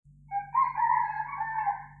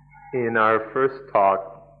In our first talk,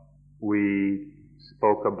 we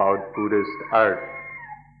spoke about Buddhist art.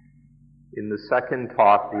 In the second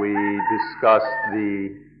talk, we discussed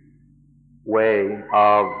the way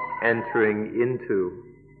of entering into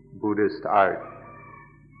Buddhist art.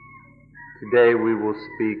 Today we will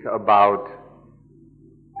speak about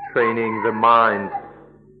training the mind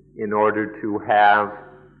in order to have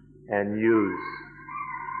and use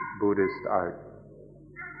Buddhist art.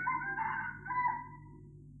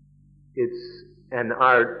 It's an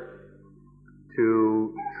art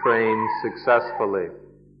to train successfully,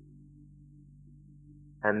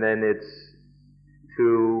 and then it's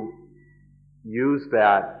to use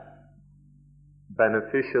that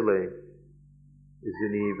beneficially is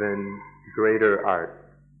an even greater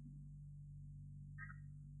art.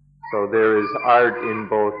 So there is art in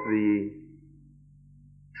both the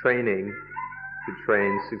training to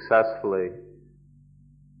train successfully,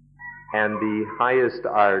 and the highest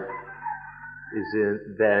art is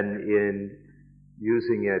then in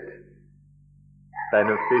using it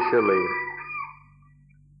beneficially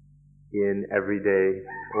in everyday,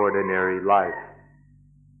 ordinary life.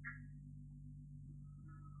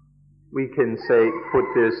 We can put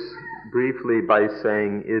this briefly by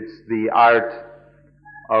saying it's the art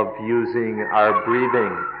of using our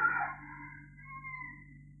breathing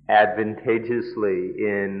advantageously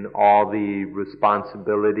in all the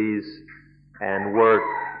responsibilities and work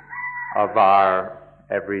of our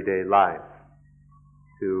everyday life,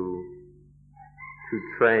 to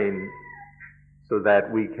train so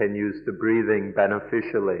that we can use the breathing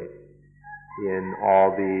beneficially in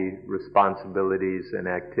all the responsibilities and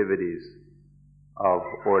activities of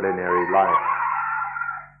ordinary life.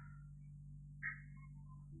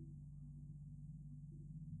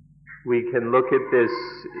 We can look at this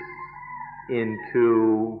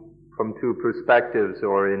from two perspectives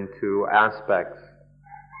or in two aspects.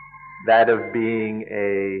 That of being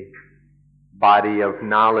a body of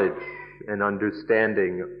knowledge and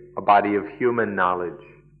understanding, a body of human knowledge.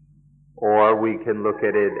 Or we can look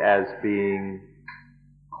at it as being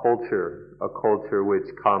culture, a culture which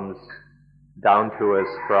comes down to us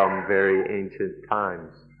from very ancient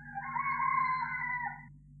times.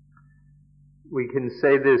 We can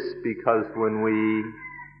say this because when we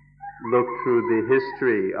look through the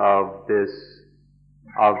history of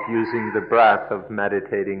using the breath, of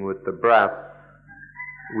meditating with the breath,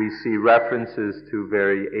 we see references to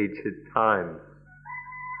very ancient times.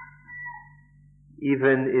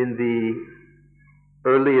 Even in the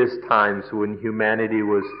earliest times when humanity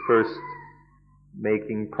was first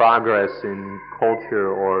making progress in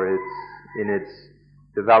culture or in its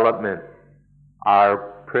development,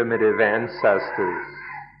 our primitive ancestors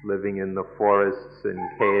living in the forests and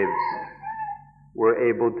caves were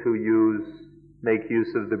able to make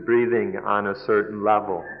use of the breathing on a certain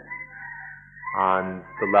level, on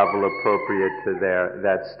the level appropriate to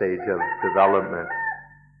that stage of development.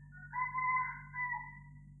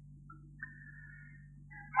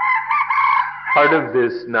 Part of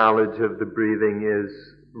this knowledge of the breathing is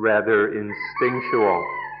rather instinctual,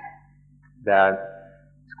 that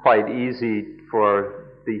it's quite easy for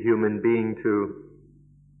the human being to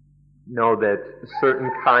know that certain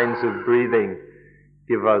kinds of breathing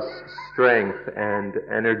give us strength and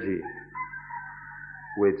energy,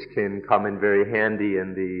 which can come in very handy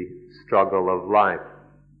in the struggle of life.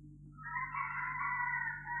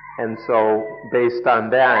 And so, based on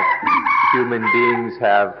that, human beings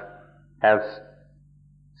have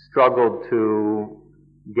struggled to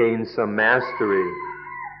gain some mastery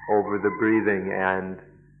over the breathing and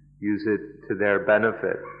use it to their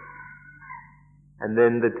benefit. And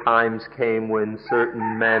then the times came when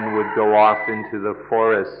certain men would go off into the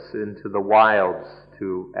forests, into the wilds,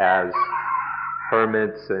 as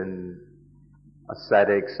hermits and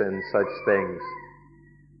ascetics and such things.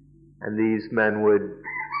 And these men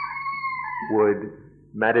would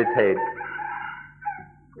meditate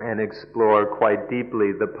and explore quite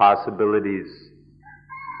deeply the possibilities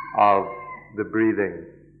of the breathing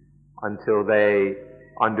until they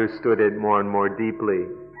understood it more and more deeply,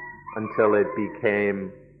 until it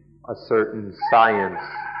became a certain science,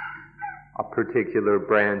 a particular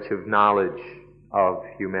branch of knowledge of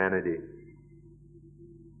humanity.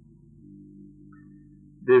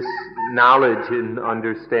 This knowledge and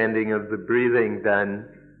understanding of the breathing then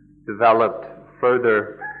developed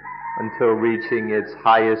further until reaching its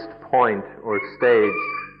highest point or stage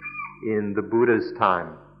in the Buddha's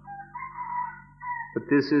time. But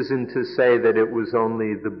this isn't to say that it was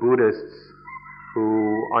only the Buddhists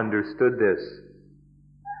who understood this.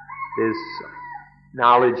 This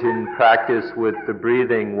knowledge and practice with the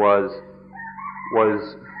breathing was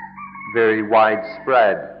very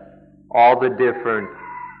widespread all the different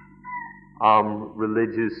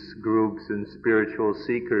religious groups and spiritual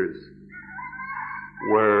seekers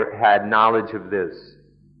had knowledge of this.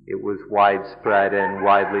 It was widespread and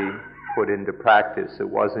widely put into practice. It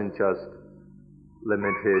wasn't just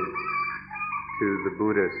limited to the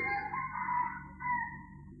Buddhists.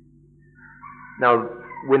 Now,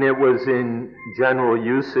 when it was in general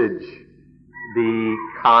usage, the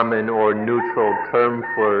common or neutral term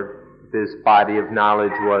for this body of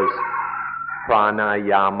knowledge was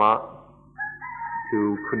pranayama,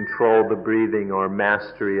 to control the breathing or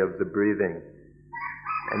mastery of the breathing.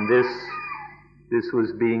 And this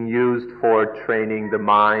was being used for training the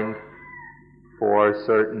mind for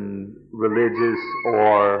certain religious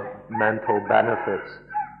or mental benefits.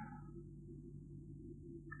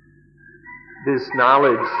 This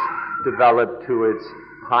knowledge developed to its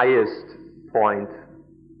highest point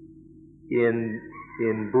in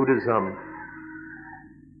Buddhism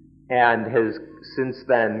and has since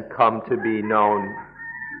then come to be known,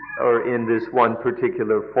 or in this one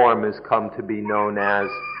particular form has come to be known as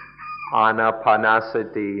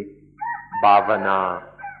anapanasati bhavana,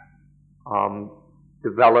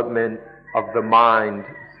 development of the mind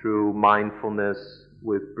through mindfulness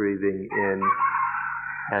with breathing in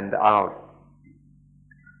and out.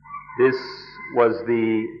 This was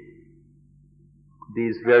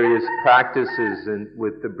these various practices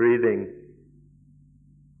with the breathing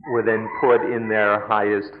were then put in their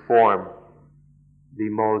highest form, the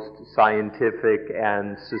most scientific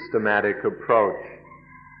and systematic approach.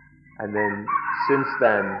 And then, since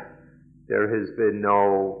then, there has been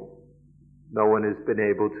no one has been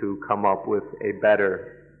able to come up with a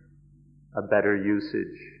better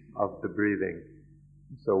usage of the breathing.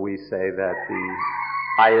 So we say that the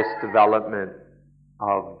highest development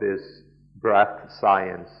of this breath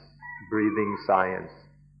science, breathing science,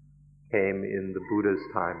 came in the Buddha's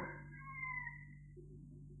time.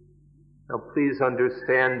 Now please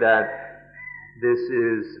understand that this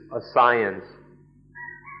is a science,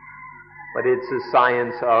 but it's a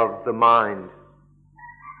science of the mind.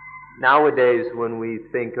 Nowadays, when we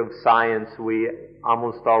think of science, we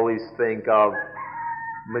almost always think of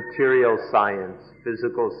material science,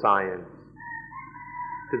 physical science,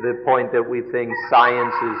 to the point that we think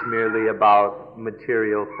science is merely about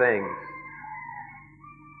material things.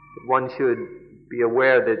 One should be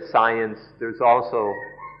aware that science, there's also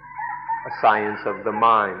a science of the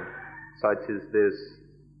mind, such as this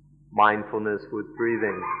mindfulness with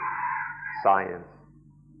breathing science.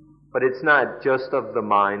 But it's not just of the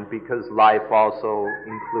mind, because life also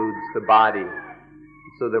includes the body.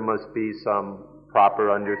 So there must be some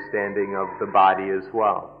proper understanding of the body as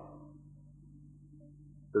well.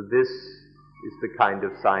 So this is the kind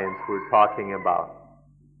of science we're talking about.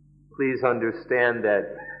 Please understand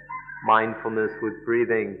that mindfulness with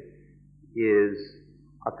breathing is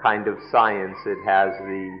a kind of science. It has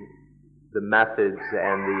the methods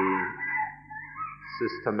and the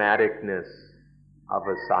systematicness of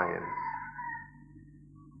a science.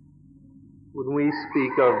 When we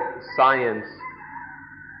speak of science,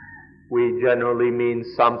 we generally mean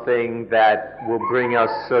something that will bring us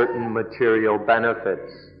certain material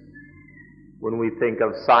benefits. When we think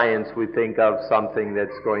of science, we think of something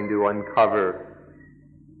that's going to uncover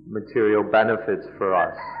material benefits for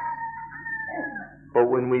us. But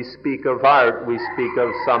when we speak of art, we speak of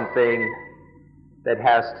something that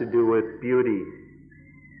has to do with beauty,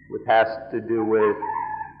 which has to do with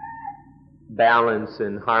balance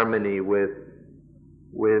and harmony, with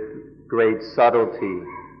great subtlety,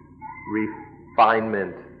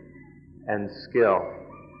 refinement, and skill.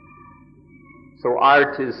 So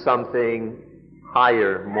art is something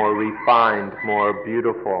higher, more refined, more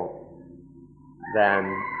beautiful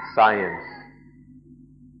than science.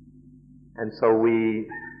 And so we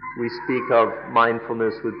speak of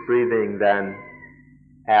mindfulness with breathing then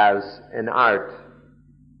as an art.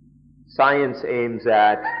 Science aims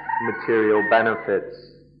at material benefits,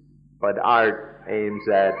 but art aims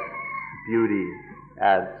at beauty,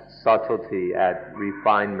 at subtlety, at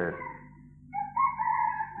refinement.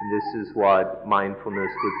 And this is what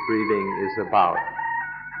mindfulness with breathing is about.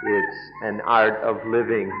 It's an art of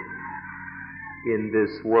living in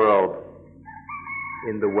this world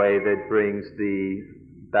in the way that brings the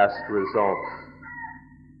best results.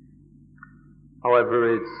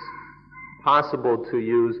 However, it's possible to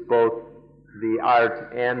use both the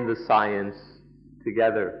art and the science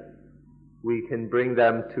together. We can bring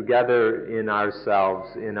them together in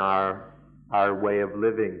ourselves, in our way of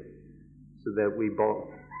living, so that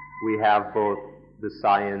we have both the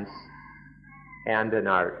science and an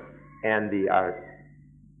art, and the art.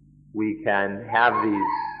 We can have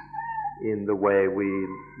these in the way we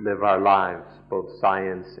live our lives, both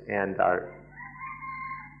science and art.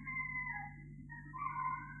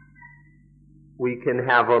 We can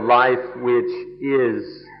have a life which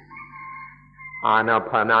is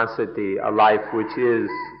anapanasati, a life which is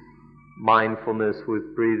mindfulness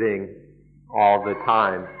with breathing all the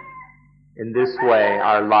time. In this way,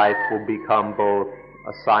 our life will become both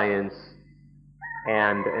a science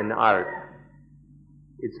and an art.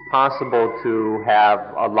 It's possible to have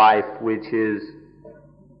a life which is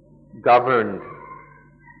governed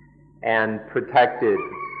and protected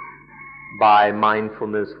by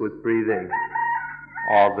mindfulness with breathing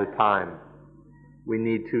all the time. We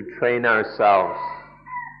need to train ourselves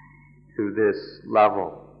to this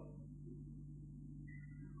level.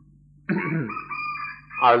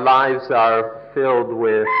 Our lives are filled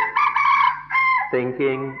with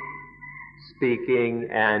thinking, speaking,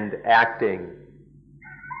 and acting.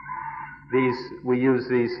 We use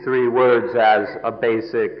these three words as a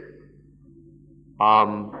basic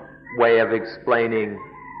way of explaining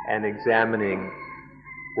and examining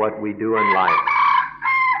what we do in life.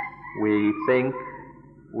 We think,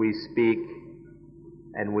 we speak,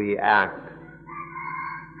 and we act.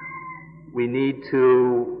 We need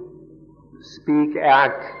to speak,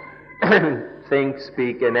 act, think,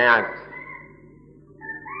 speak, and act,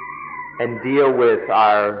 and deal with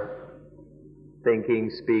our thinking,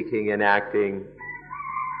 speaking, and acting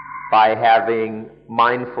by having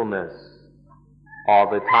mindfulness all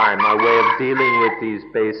the time. Our way of dealing with these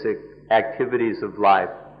basic activities of life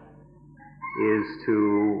is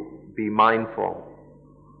to be mindful,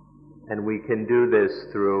 and we can do this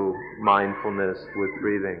through mindfulness with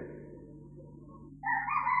breathing.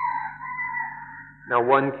 Now,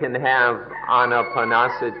 one can have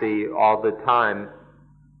anapanasati all the time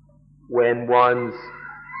when one's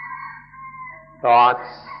thoughts,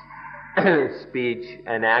 speech,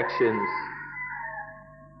 and actions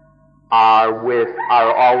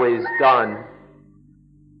are always done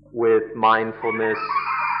with mindfulness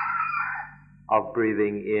of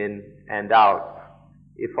breathing in and out.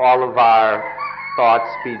 If all of our thoughts,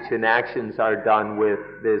 speech, and actions are done with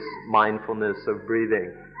this mindfulness of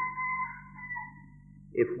breathing,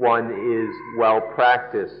 if one is well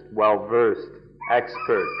practiced, well versed,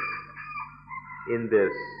 expert in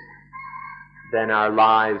this, then our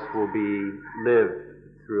lives will be lived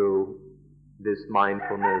through this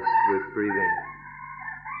mindfulness with breathing.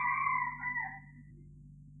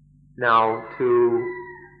 Now,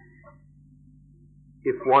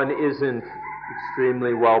 if one isn't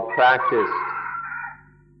extremely well practiced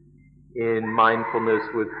in mindfulness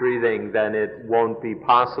with breathing, then it won't be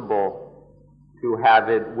possible to have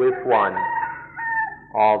it with one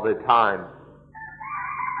all the time.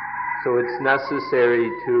 So it's necessary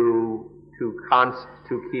to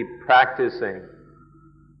keep practicing,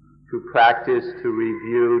 to practice, to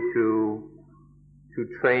review, to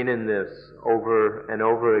train in this over and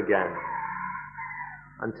over again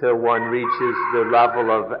until one reaches the level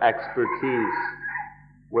of expertise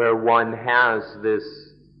where one has this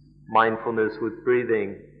mindfulness with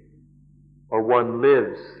breathing, or one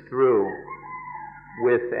lives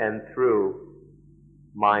with and through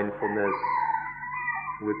mindfulness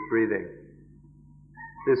with breathing.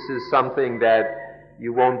 This is something that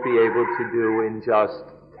you won't be able to do in just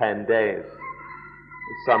 10 days.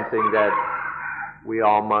 It's something that we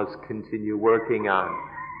all must continue working on,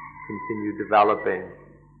 continue developing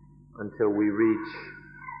until we reach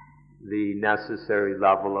the necessary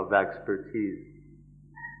level of expertise.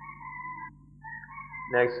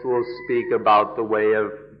 Next, we'll speak about the way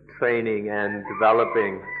of training and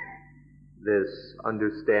developing this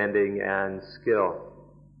understanding and skill.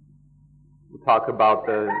 We'll talk about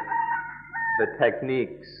the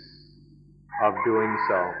techniques of doing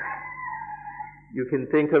so. You can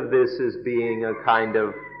think of this as being a kind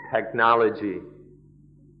of technology,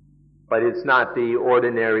 but it's not the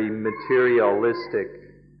ordinary materialistic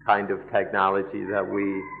kind of technology that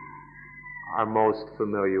we are most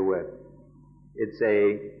familiar with. It's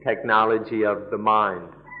a technology of the mind,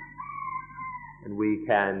 and we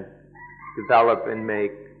can develop and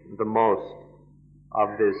make the most of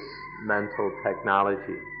this mental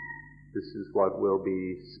technology. This is what we'll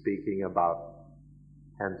be speaking about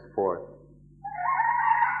henceforth.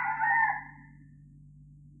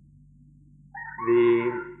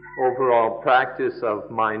 The overall practice of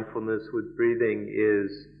mindfulness with breathing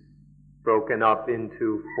is broken up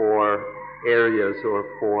into 4 areas or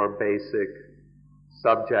 4 basic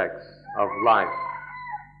subjects of life.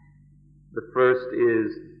 The first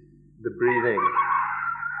is the breathing.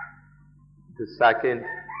 The second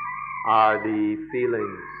are the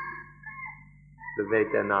feelings, the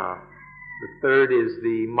vedana. The third is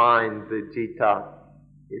the mind, the citta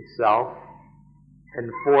itself. And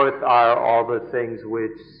fourth are all the things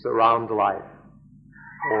which surround life,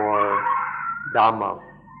 or Dhamma.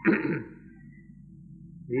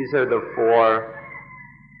 These are the four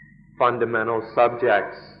fundamental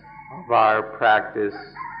subjects of our practice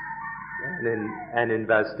and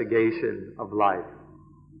investigation of life.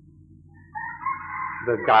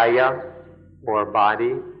 The Kaya, or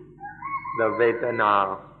body, the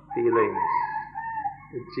Vedana, feelings,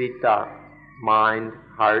 the Citta, mind,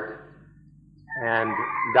 heart, and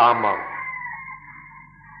Dhamma.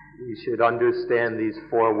 We should understand these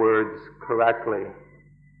four words correctly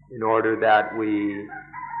in order that we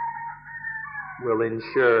will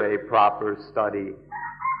ensure a proper study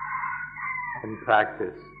and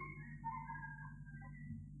practice.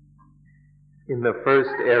 In the first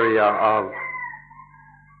area of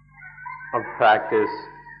practice,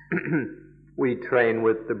 we train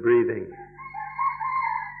with the breathing.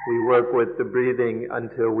 We work with the breathing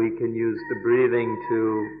until we can use the breathing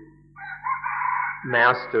to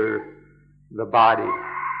master the body.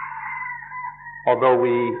 Although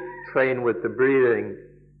we train with the breathing,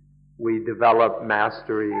 we develop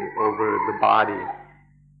mastery over the body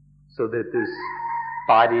so that this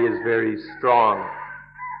body is very strong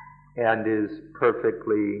and is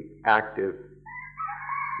perfectly active.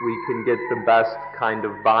 We can get the best kind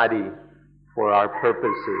of body for our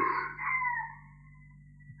purposes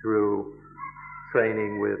through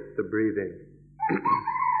training with the breathing.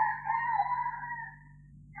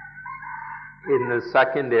 In the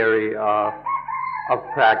second area of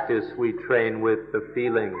practice, we train with the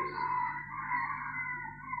feelings.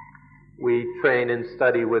 We train and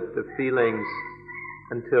study with the feelings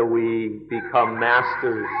until we become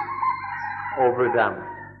masters over them.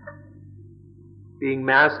 Being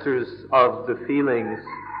masters of the feelings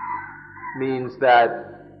means that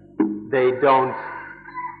they don't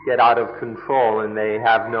get out of control and they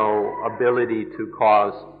have no ability to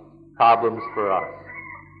cause problems for us.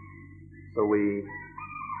 So we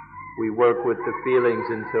work with the feelings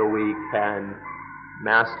until we can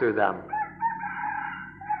master them.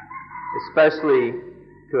 Especially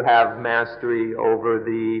to have mastery over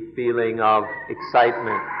the feeling of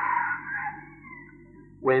excitement.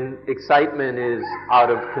 When excitement is out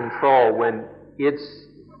of control, when it's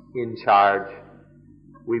in charge,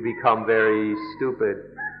 we become very stupid.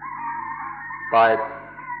 But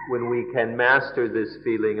when we can master this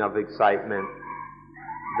feeling of excitement,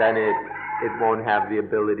 then it won't have the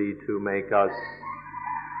ability to make us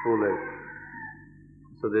foolish.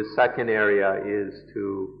 So this second area is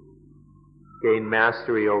to gain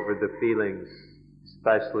mastery over the feelings,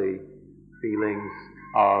 especially feelings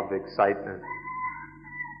of excitement.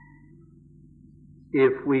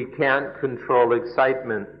 If we can't control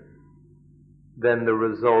excitement, then the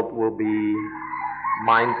result will be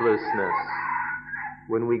mindlessness.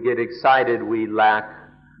 When we get excited, we lack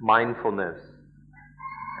mindfulness.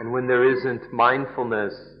 And when there isn't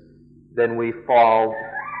mindfulness, then we fall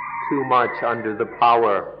too much under the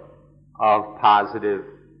power of positive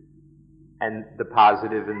and the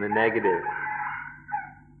positive and the negative.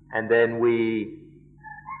 And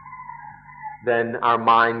then our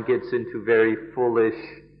mind gets into very foolish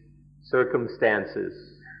circumstances,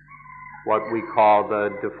 what we call the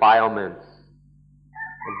defilements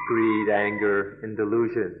of greed, anger, and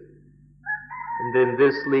delusion. And then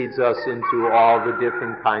this leads us into all the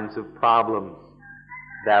different kinds of problems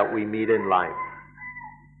that we meet in life.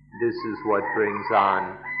 This is what brings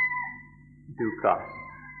on dukkha.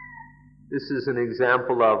 This is an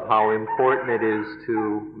example of how important it is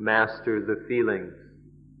to master the feelings.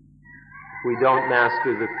 If we don't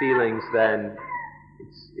master the feelings, then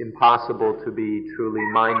it's impossible to be truly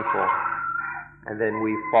mindful. And then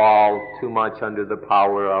we fall too much under the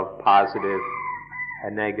power of positive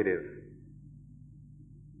and negative.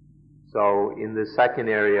 So in the second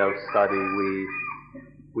area of study,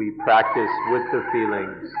 we practice with the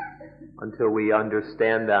feelings until we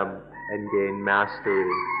understand them and gain mastery,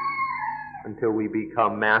 until we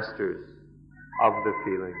become masters of the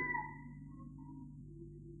feelings.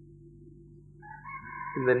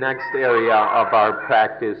 In the next area of our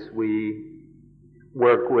practice, we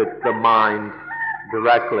work with the mind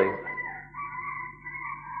directly.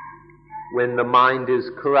 When the mind is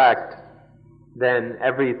correct, then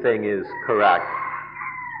everything is correct.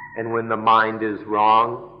 And when the mind is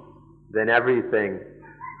wrong, then everything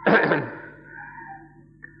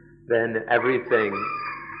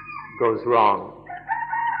goes wrong.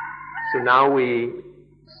 So now we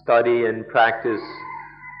study and practice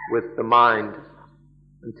with the mind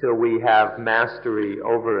until we have mastery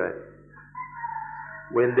over it.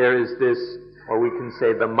 When there is this or we can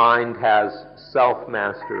say the mind has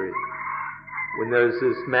self-mastery. When there's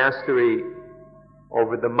this mastery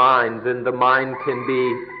over the mind, then the mind can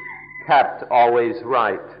be kept always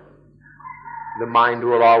right. The mind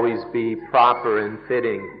will always be proper and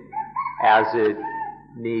fitting as it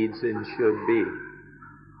needs and should be.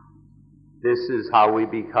 This is how we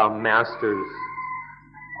become masters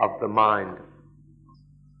of the mind.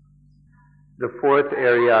 The fourth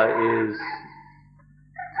area is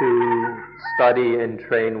to study and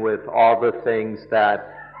train with all the things that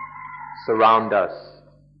surround us,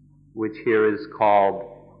 which here is called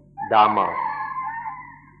Dhamma.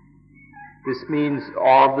 This means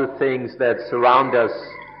all the things that surround us,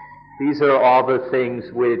 these are all the things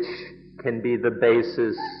which can be the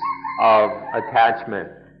basis of attachment.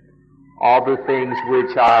 All the things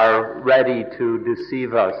which are ready to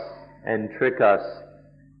deceive us and trick us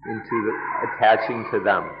into attaching to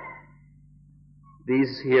them.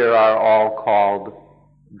 These here are all called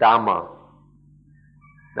Dhamma.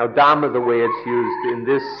 Now Dhamma, the way it's used in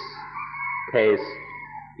this case,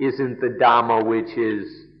 isn't the Dhamma which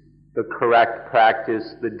is the correct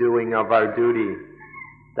practice, the doing of our duty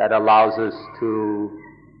that allows us to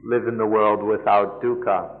live in the world without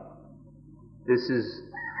dukkha. This is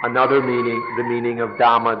another meaning, the meaning of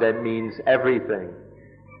Dhamma that means everything.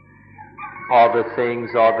 All the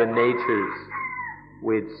things, all the natures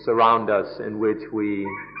which surround us and which we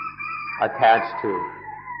attach to.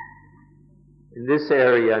 In this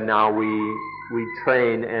area now we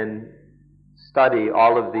train and study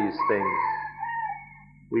all of these things.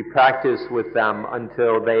 We practice with them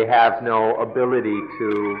until they have no ability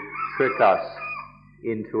to trick us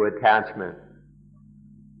into attachment.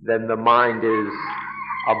 Then the mind is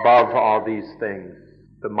above all these things.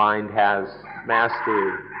 The mind has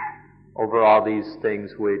mastery over all these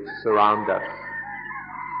things which surround us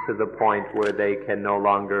to the point where they can no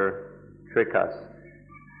longer trick us.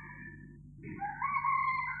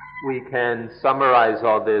 We can summarize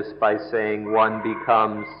all this by saying one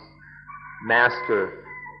becomes master.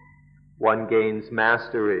 One gains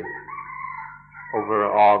mastery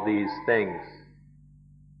over all these things.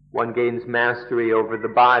 One gains mastery over the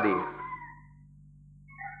body.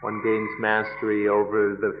 One gains mastery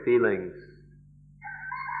over the feelings.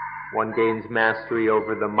 One gains mastery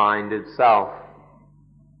over the mind itself.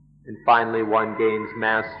 And finally, one gains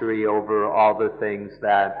mastery over all the things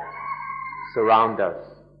that surround us.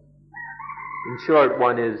 In short,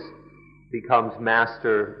 one becomes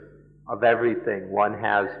master of everything. One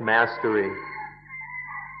has mastery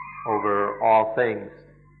over all things.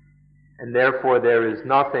 And therefore there is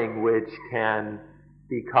nothing which can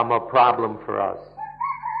become a problem for us.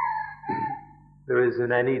 There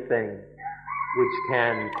isn't anything which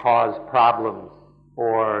can cause problems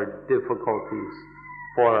or difficulties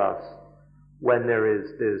for us when there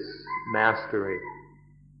is this mastery.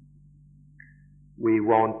 We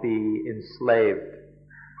won't be enslaved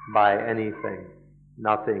by anything.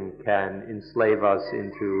 Nothing can enslave us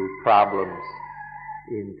into problems,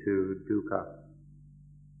 into dukkha.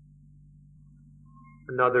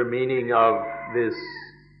 Another meaning of this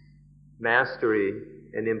mastery,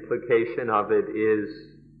 an implication of it, is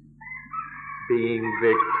being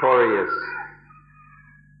victorious.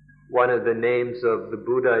 One of the names of the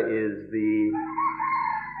Buddha is the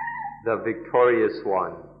victorious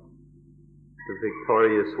one. The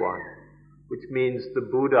victorious one, which means the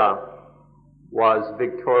Buddha was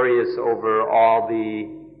victorious over all the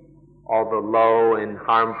low and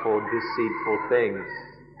harmful, deceitful things,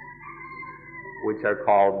 which are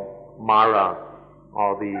called Mara,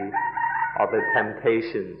 all the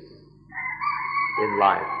temptations in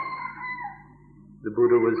life. The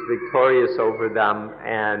Buddha was victorious over them,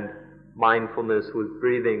 and mindfulness with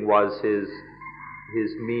breathing was his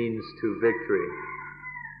means to victory.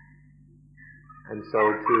 And so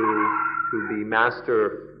to be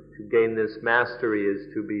master, to gain this mastery,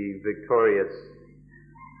 is to be victorious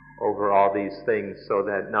over all these things so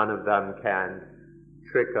that none of them can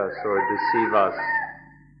trick us or deceive us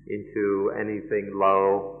into anything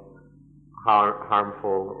low,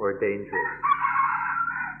 harmful, or dangerous.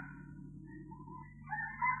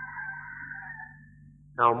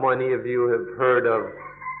 Now, many of you have heard of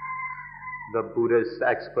the Buddhist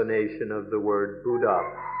explanation of the word Buddha,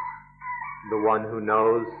 the one who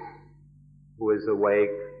knows, who is awake,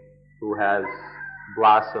 who has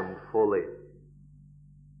blossomed fully.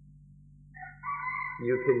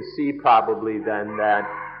 You can see probably then that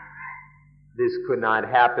this could not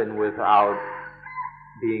happen without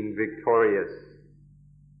being victorious.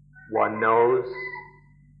 One knows,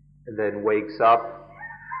 and then wakes up,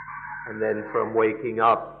 and then from waking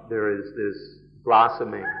up there is this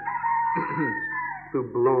blossoming to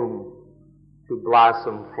bloom to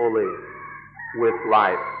blossom fully with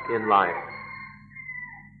life, in life.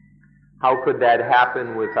 How could that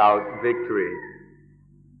happen without victory?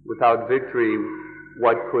 Without victory,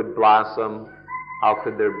 what could blossom? How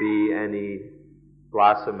could there be any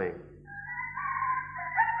blossoming?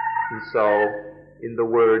 And so, in the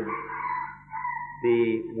word,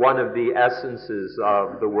 one of the essences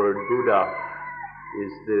of the word Buddha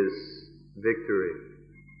is this victory,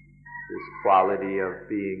 this quality of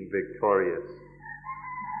being victorious.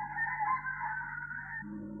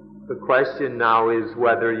 The question now is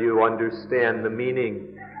whether you understand the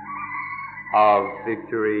meaning of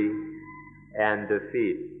victory and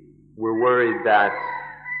defeat. We're worried that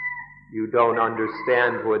you don't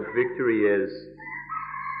understand what victory is,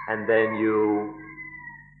 and then you,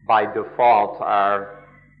 by default, are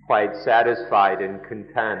quite satisfied and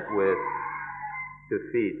content with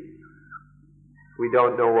defeat. If we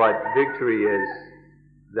don't know what victory is,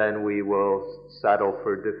 then we will settle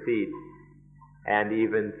for defeat and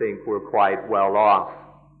even think we're quite well off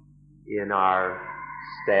in our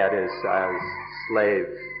status as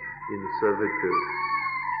slaves in servitude.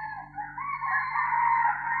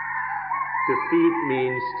 Defeat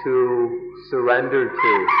means to surrender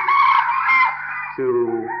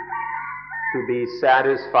to be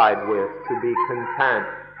satisfied with, to be content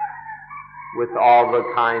with all the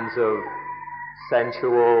kinds of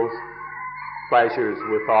sensual pleasures,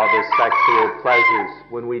 with all the sexual pleasures.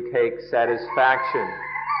 When we take satisfaction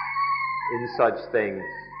in such things,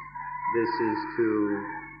 this is to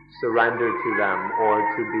surrender to them or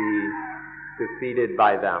to be defeated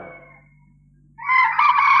by them.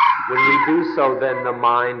 When we do so, then the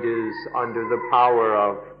mind is under the power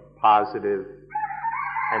of positive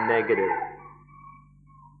and negative.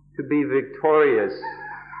 To be victorious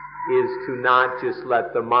is to not just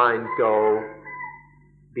let the mind go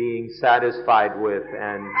being satisfied with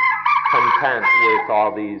and content with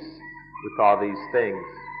all these things.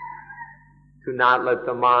 To not let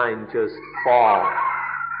the mind just fall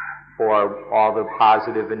for all the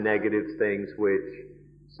positive and negative things which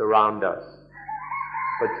surround us,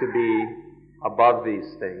 but to be above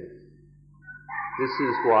these things. This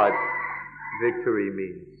is what victory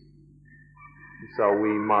means. So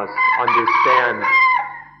we must understand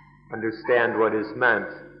what is meant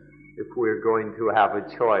if we're going to have a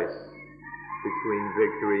choice between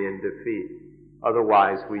victory and defeat.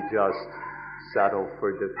 Otherwise, we just settle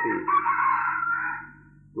for defeat,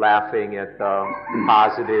 laughing at the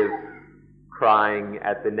positive, crying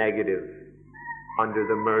at the negative, under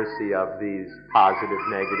the mercy of these positive,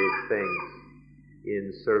 negative things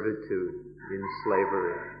in servitude, in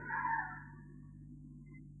slavery.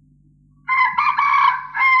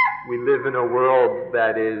 We live in a world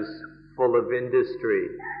that is full of industry,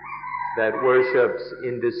 that worships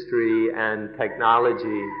industry and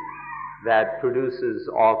technology, that produces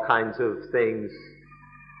all kinds of things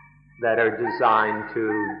that are designed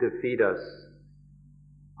to defeat us.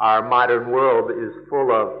 Our modern world is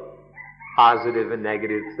full of positive and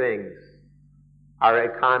negative things. Our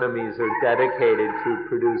economies are dedicated to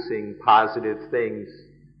producing positive things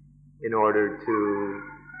in order to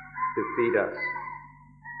defeat us.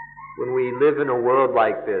 When we live in a world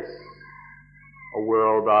like this, a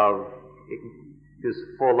world of just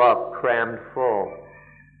full up, crammed full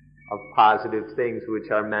of positive things which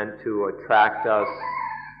are meant to attract us,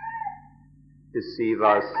 deceive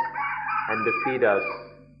us, and defeat us,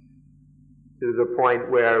 to the point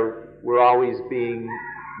where we're always being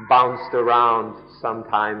bounced around,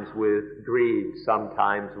 sometimes with greed,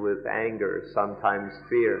 sometimes with anger, sometimes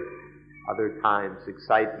fear, other times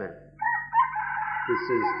excitement.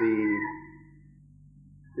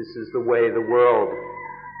 This is the way the world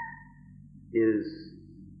is.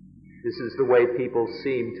 This is the way people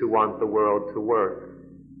seem to want the world to work.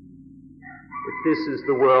 If this is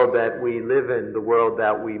the world that we live in, the world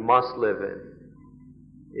that we must live in,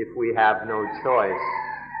 if we have no choice,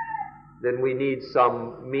 then we need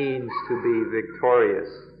some means to be victorious,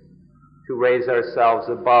 to raise ourselves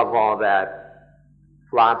above all that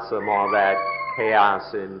flotsam, all that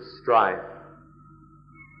chaos and strife,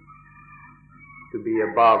 to be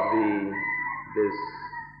above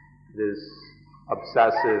this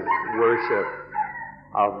obsessive worship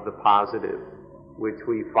of the positive, which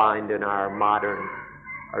we find in our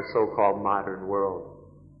so-called modern world.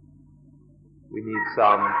 We need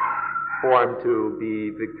some form to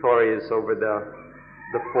be victorious over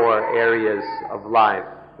the four areas of life: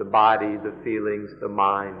 the body, the feelings, the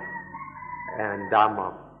mind, and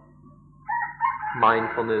Dhamma.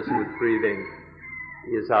 Mindfulness with breathing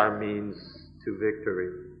is our means to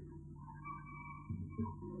victory.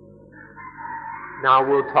 Now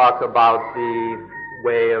we'll talk about the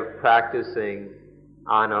way of practicing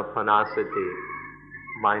anapanasati,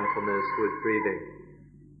 mindfulness with breathing.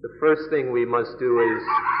 The first thing we must do is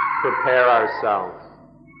prepare ourselves.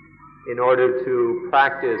 In order to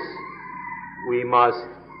practice, we must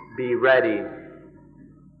be ready.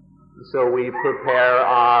 So we prepare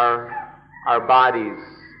our bodies,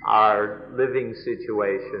 our living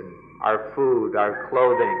situation, our food, our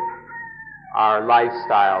clothing, our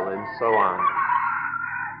lifestyle, and so on.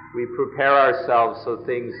 We prepare ourselves so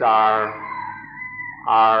things are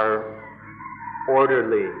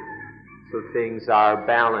orderly, so things are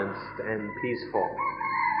balanced and peaceful.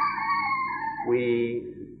 We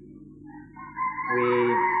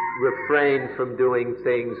refrain from doing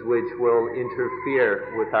things which will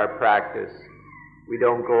interfere with our practice. We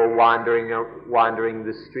don't go wandering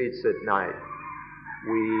the streets at night.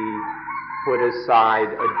 We put aside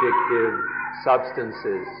addictive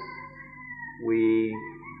substances. We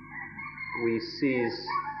cease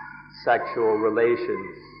sexual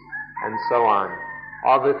relations, and so on.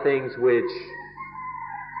 All the things which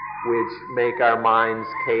make our minds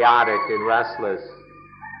chaotic and restless,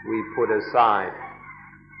 we put aside.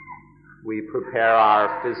 We prepare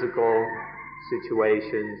our physical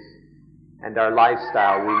situations and our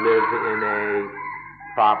lifestyle. We live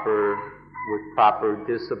with proper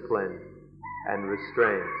discipline and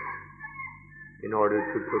restraint in order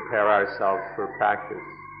to prepare ourselves for practice.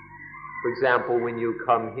 For example, when you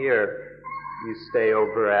come here, you stay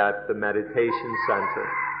over at the meditation center,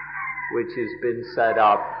 which has been set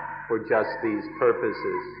up for just these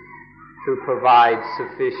purposes, to provide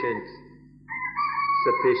sufficient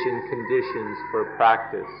conditions for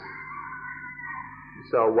practice.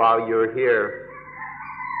 So while you're here,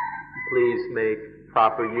 please make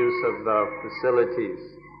proper use of the facilities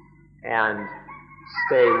and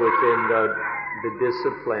stay within the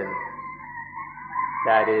discipline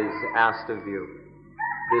that is asked of you.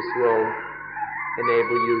 This will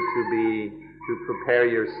enable you to prepare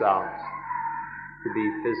yourselves to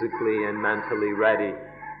be physically and mentally ready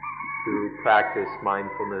to practice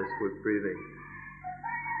mindfulness with breathing.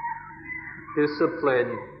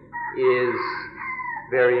 Discipline is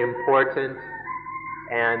very important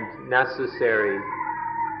and necessary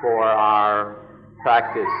for our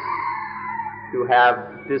practice. To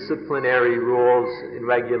have disciplinary rules and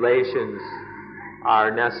regulations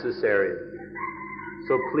are necessary.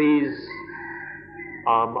 So please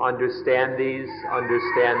understand these,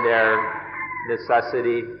 understand their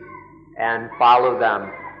necessity, and follow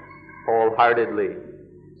them wholeheartedly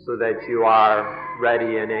so that you are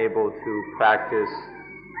ready and able to practice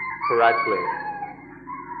correctly.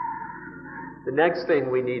 The next thing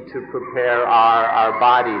we need to prepare are our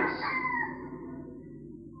bodies,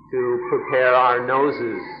 to prepare our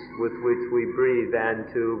noses with which we breathe, and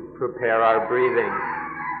to prepare our breathing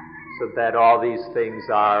so that all these things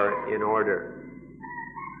are in order.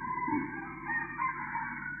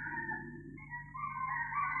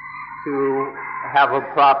 To have a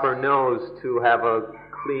proper nose, to have a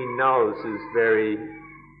clean nose is very,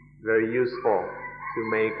 very useful to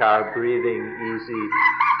make our breathing easy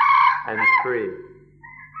and free.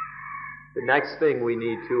 The next thing we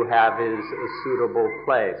need to have is a suitable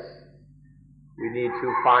place. We need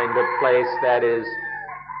to find a place that is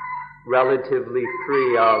relatively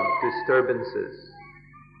free of disturbances.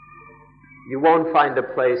 You won't find a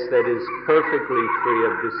place that is perfectly free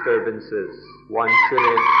of disturbances. One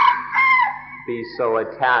shouldn't be so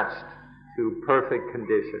attached to perfect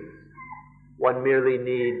conditions. One merely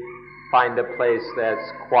need find a place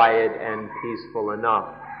that's quiet and peaceful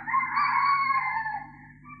enough.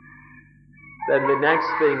 Then the next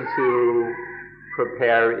thing to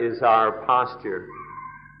prepare is our posture.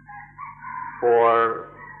 For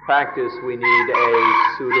practice, we need a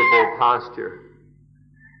suitable posture,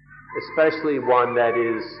 especially one that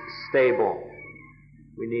is stable.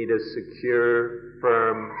 We need a secure,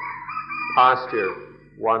 firm posture,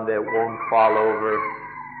 one that won't fall over,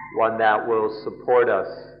 one that will support us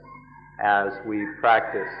as we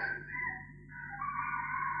practice.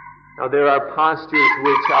 Now there are postures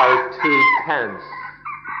which are too tense,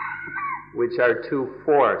 which are too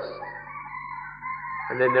forced,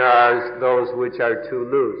 and then there are those which are too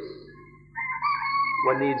loose.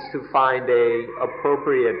 One needs to find an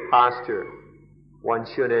appropriate posture. One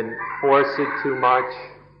shouldn't force it too much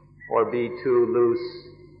or be too loose,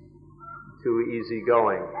 too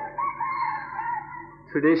easygoing.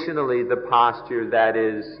 Traditionally, the posture that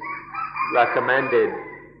is recommended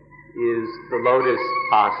is the lotus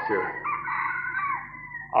posture.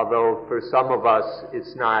 Although for some of us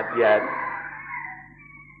it's not yet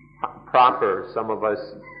proper, some of us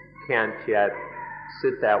can't yet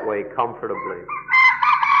sit that way comfortably.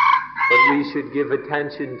 But we should give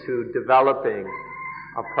attention to developing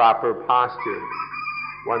a proper posture,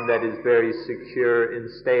 one that is very secure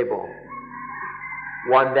and stable,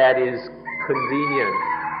 one that is convenient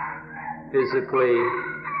physically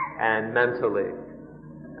and mentally.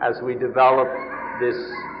 As we develop this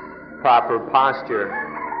proper posture,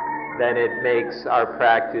 then it makes our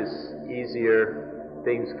practice easier,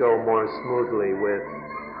 things go more smoothly with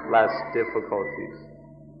less difficulties.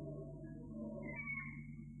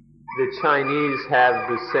 The Chinese have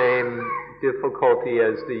the same difficulty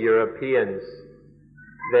as the Europeans.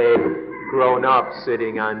 They've grown up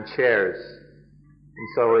sitting on chairs, and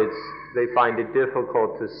so they find it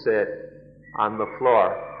difficult to sit on the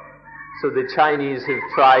floor. So the Chinese have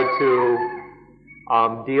tried to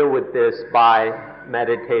deal with this by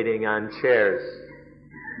meditating on chairs.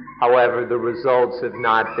 However, the results have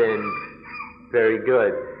not been very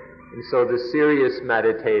good. And so the serious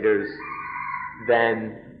meditators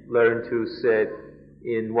then learn to sit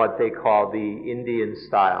in what they call the Indian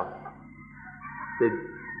style.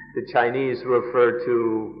 The Chinese refer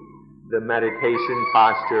to the meditation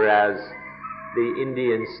posture as the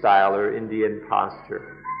Indian style or Indian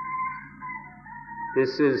posture.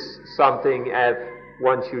 This is something,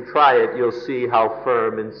 once you try it, you'll see how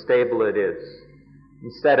firm and stable it is.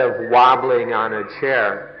 Instead of wobbling on a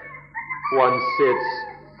chair, one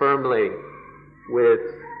sits firmly with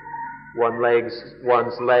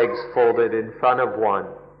one's legs folded in front of one,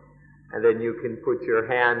 and then you can put your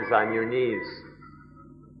hands on your knees.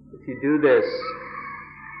 If you do this,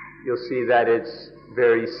 you'll see that it's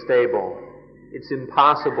very stable. It's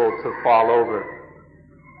impossible to fall over.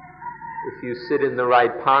 If you sit in the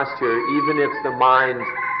right posture, even if the mind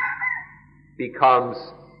becomes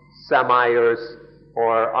semi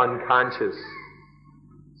or unconscious,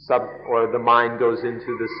 or the mind goes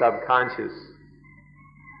into the subconscious,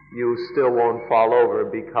 you still won't fall over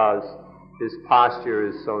because this posture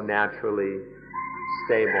is so naturally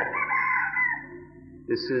stable.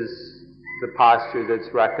 This is the posture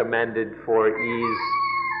that's recommended for ease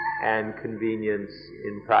and convenience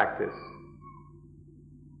in practice.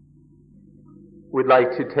 We'd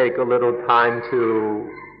like to take a little time to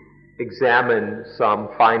examine some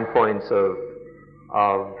fine points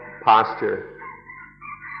of posture.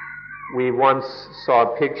 We once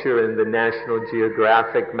saw a picture in the National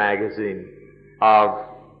Geographic magazine of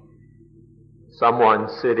someone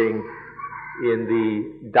sitting in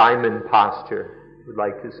the diamond posture. We'd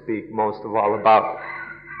like to speak most of all about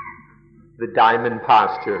the diamond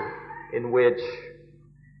posture, in which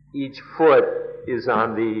each foot is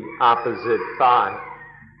on the opposite thigh,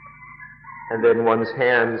 and then one's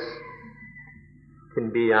hands can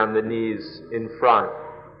be on the knees in front.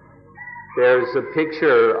 There's a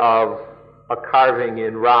picture of a carving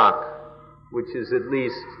in rock, which is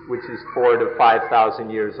 4,000 to 5,000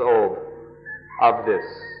 years old, of this.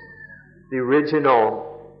 The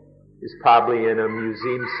original is probably in a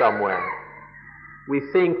museum somewhere. We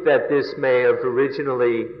think that this may have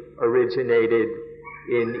originally originated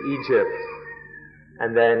in Egypt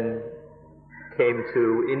and then came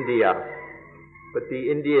to India. But the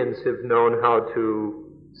Indians have known how to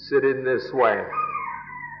sit in this way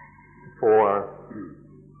for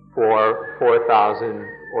 4,000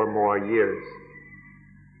 or more years.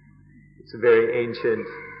 It's a very ancient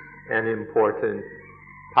and important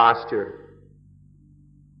posture.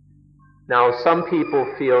 Now, some people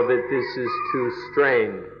feel that this is too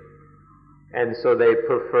strained, and so they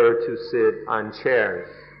prefer to sit on chairs.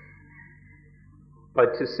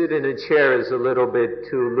 But to sit in a chair is a little bit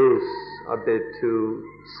too loose, a bit too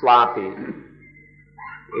sloppy.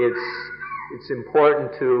 It's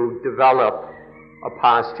important to develop a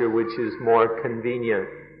posture which is more convenient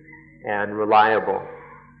and reliable.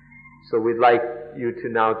 So we'd like you to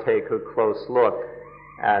now take a close look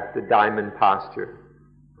at the diamond posture.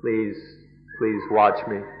 Please watch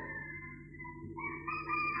me.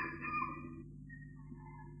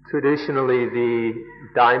 Traditionally, the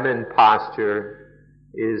diamond posture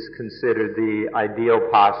is considered the ideal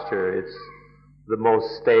posture. It's the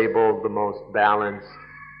most stable, the most balanced,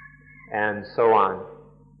 and so on.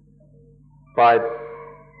 But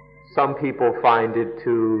some people find it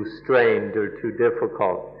too strained or too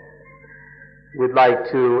difficult. We'd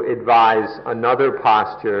like to advise another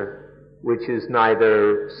posture which is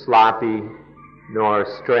neither sloppy nor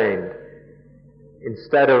strained.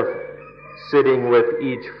 Instead of sitting with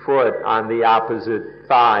each foot on the opposite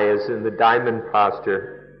thigh, as in the diamond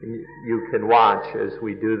posture, you can watch as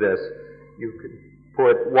we do this. You can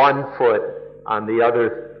put one foot on the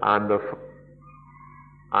other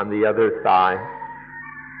thigh,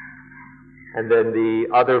 and then the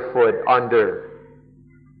other foot under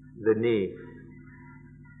the knee.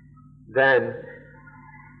 Then,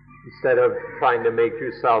 instead of trying to make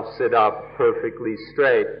yourself sit up perfectly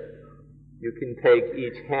straight, you can take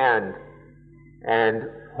each hand and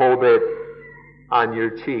hold it on your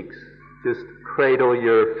cheeks. Just cradle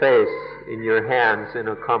your face in your hands in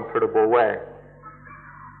a comfortable way.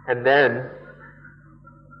 And then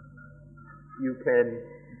you can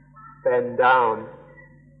bend down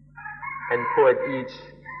and put each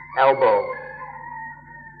elbow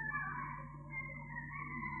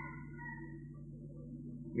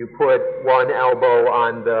you put one elbow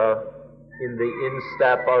in the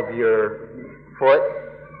instep of your foot,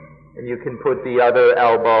 and you can put the other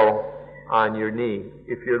elbow on your knee.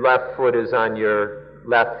 If your left foot is on your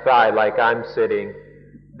left thigh, like I'm sitting,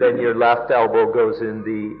 then your left elbow goes in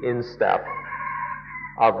the instep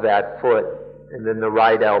of that foot, and then the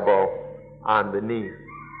right elbow on the knee.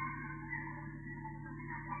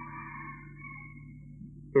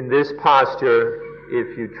 In this posture,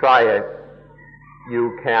 if you try it,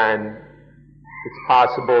 it's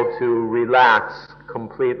possible to relax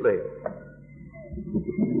completely.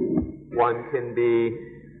 One can be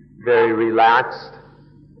very relaxed,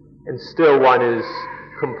 and still one is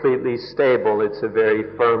completely stable. It's a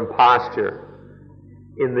very firm posture.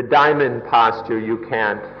 In the diamond posture, you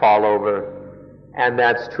can't fall over, and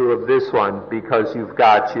that's true of this one, because you've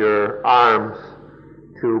got your arms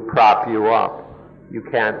to prop you up. You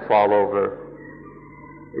can't fall over.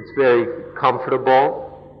 It's very comfortable.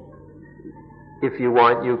 If you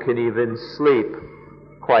want, you can even sleep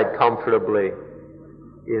quite comfortably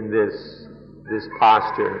in this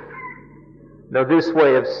posture. Now, this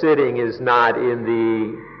way of sitting is not in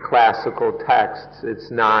the classical texts. It's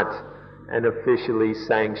not an officially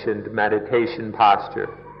sanctioned meditation posture.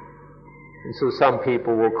 And so some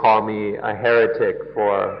people will call me a heretic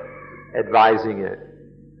for advising it.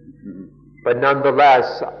 But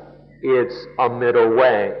nonetheless, it's a middle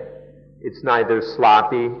way. It's neither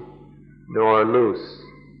sloppy nor loose.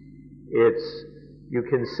 You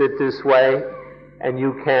can sit this way, and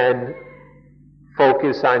you can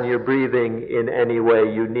focus on your breathing in any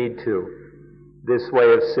way you need to. This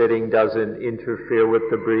way of sitting doesn't interfere with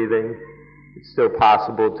the breathing. It's still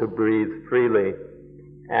possible to breathe freely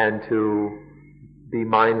and to be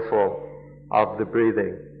mindful of the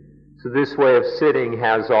breathing. So this way of sitting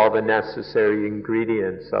has all the necessary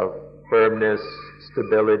ingredients of firmness,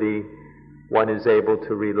 stability. One is able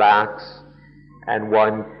to relax, and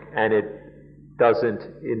it doesn't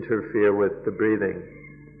interfere with the breathing.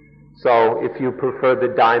 So if you prefer the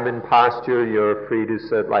diamond posture, you're free to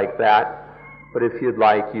sit like that. But if you'd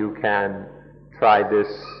like, you can try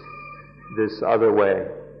this other way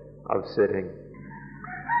of sitting.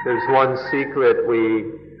 There's one secret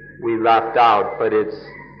we left out, but it's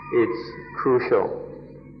crucial.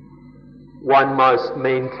 One must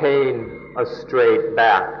maintain a straight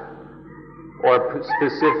back, or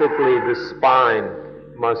specifically the spine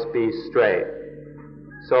must be straight.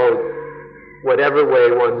 So whatever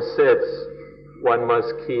way one sits, one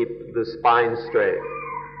must keep the spine straight.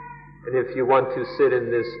 And if you want to sit in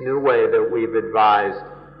this new way that we've advised,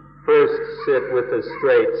 first sit with a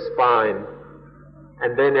straight spine,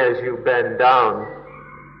 and then as you bend down,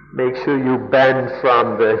 make sure you bend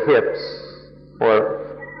from the hips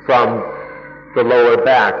or from the lower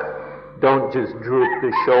back. Don't just droop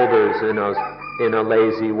the shoulders in a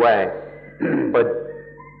lazy way, but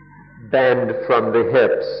bend from the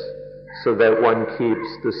hips so that one keeps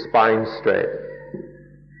the spine straight.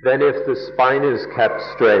 Then if the spine is kept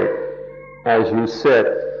straight as you sit,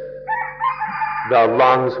 the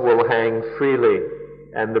lungs will hang freely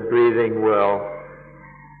and the breathing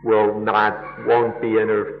won't be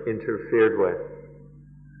interfered with.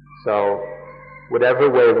 So whatever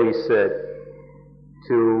way we sit,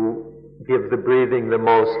 to give the breathing the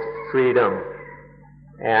most freedom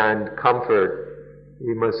and comfort,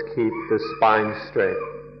 we must keep the spine straight.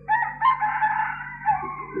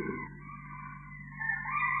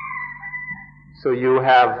 So you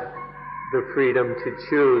have the freedom to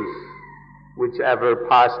choose whichever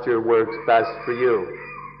posture works best for you.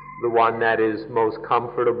 The one that is most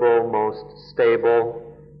comfortable, most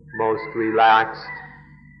stable, most relaxed,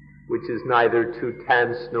 which is neither too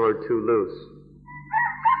tense nor too loose.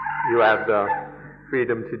 You have the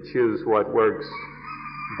freedom to choose what works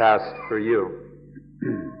best for you.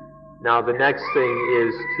 Now the next thing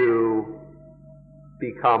is to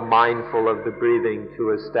become mindful of the breathing,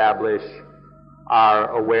 to establish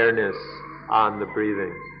our awareness on the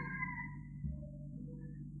breathing.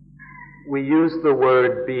 We use the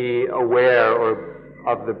word be aware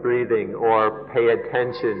of the breathing or pay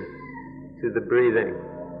attention to the breathing.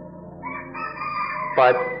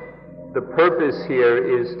 But the purpose here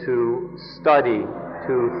is to study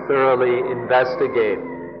to thoroughly investigate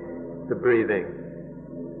the breathing.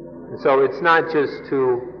 And so it's not just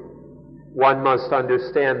one must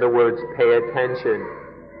understand the words pay attention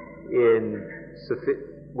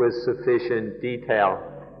with sufficient detail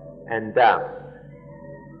and depth.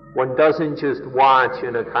 One doesn't just watch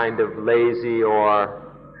in a kind of lazy or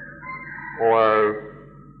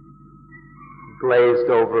glazed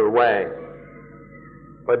over way,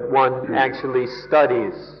 but one actually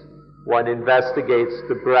studies, one investigates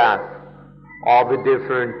the breath, all the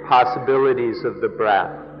different possibilities of the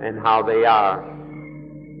breath and how they are.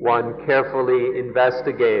 One carefully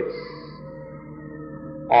investigates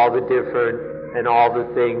all the different and all the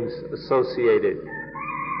things associated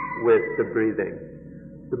with the breathing.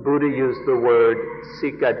 The Buddha used the word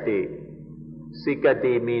sikati.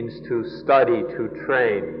 Sikati means to study, to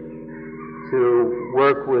train, to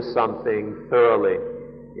work with something thoroughly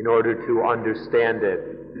in order to understand it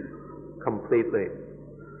completely.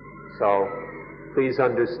 So please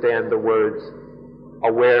understand the words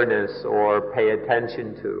awareness or pay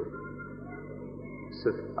attention to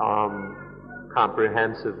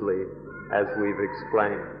comprehensively, as we've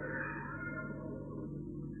explained.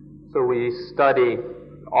 So we study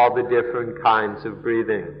all the different kinds of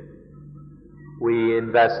breathing. We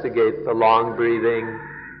investigate the long breathing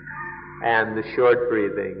and the short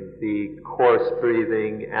breathing, the coarse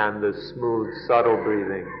breathing and the smooth, subtle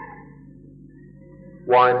breathing.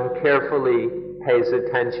 One carefully pays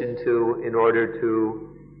attention to in order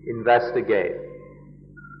to investigate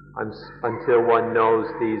until one knows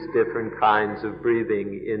these different kinds of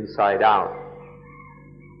breathing inside out.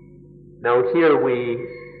 Now here we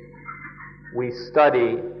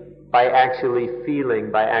study by actually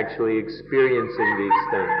feeling, by actually experiencing these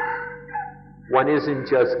things. One isn't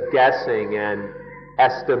just guessing and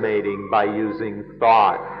estimating by using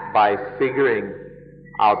thought, by figuring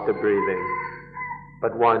out the breathing,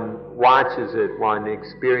 but one watches it, one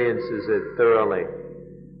experiences it thoroughly.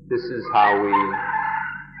 This is how we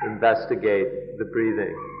investigate the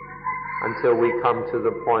breathing until we come to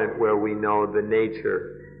the point where we know the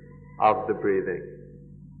nature of the breathing.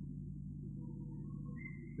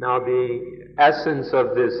 Now the essence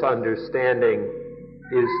of this understanding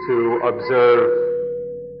is to observe,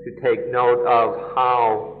 to take note of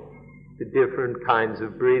how the different kinds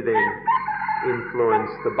of breathing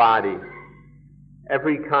influence the body.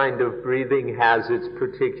 Every kind of breathing has its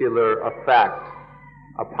particular effect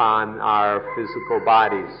upon our physical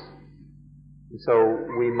bodies. And so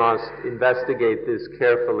we must investigate this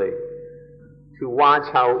carefully to watch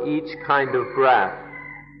how each kind of breath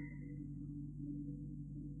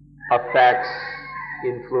affects,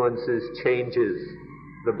 influences, changes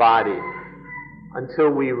the body until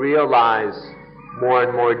we realize more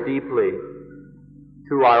and more deeply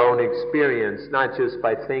through our own experience, not just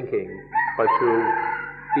by thinking, but through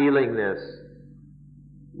feeling this,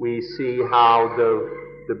 we see how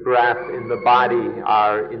the breath and the body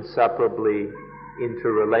are inseparably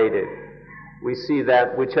interrelated. We see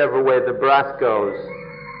that whichever way the breath goes,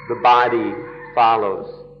 the body follows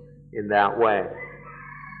in that way,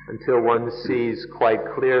 until one sees quite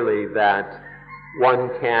clearly that one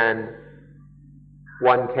can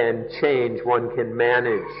change, one can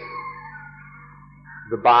manage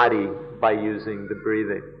the body by using the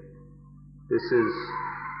breathing. This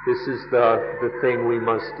is the thing we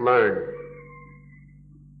must learn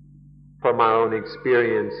from our own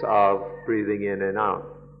experience of breathing in and out.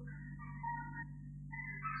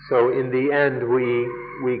 So in the end,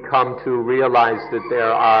 we come to realize that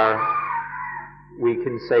there are, we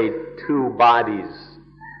can say, two bodies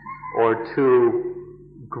or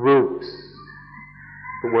two groups.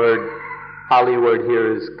 The Pali word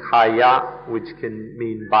here is kaya, which can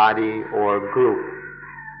mean body or group.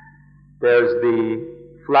 There's the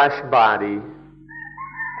flesh body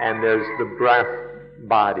and there's the breath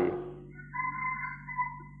body.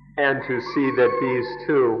 And to see that these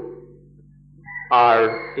two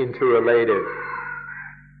are interrelated,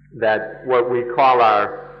 that what we call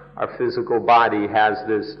our physical body has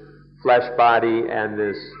this flesh body and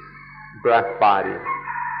this breath body,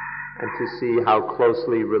 and to see how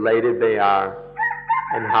closely related they are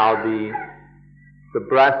and how the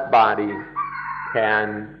breath body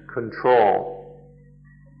can control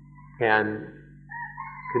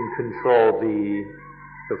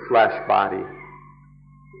the flesh body.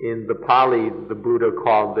 In the Pali, the Buddha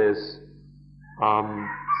called this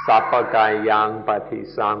sapagayang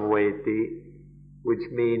patisangveti, which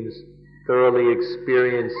means thoroughly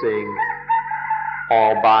experiencing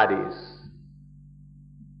all bodies,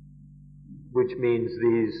 which means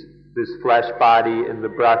this flesh body and the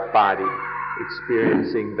breath body,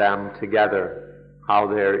 experiencing them together, how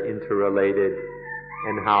they're interrelated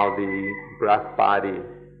and how the breath body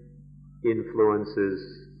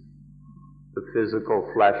influences the physical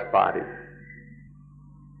flesh body.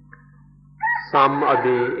 Some of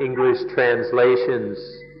the English translations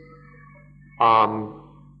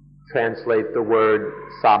translate the word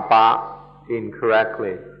sabba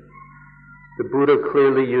incorrectly. The Buddha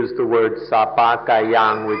clearly used the word sabba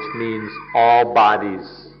kayang, which means all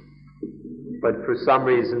bodies. But for some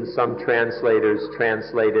reason, some translators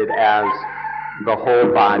translate it as the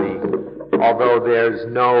whole body, although there's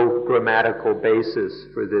no grammatical basis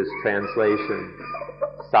for this translation.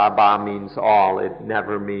 Sabba means all, it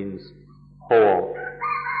never means whole.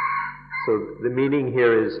 So the meaning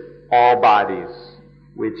here is all bodies,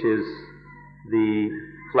 which is the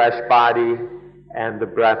flesh body and the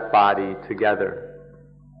breath body together.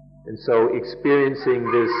 And so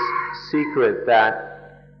experiencing this secret that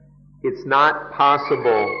it's not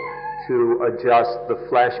possible to adjust the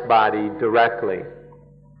flesh body directly.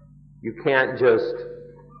 You can't just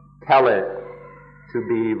tell it to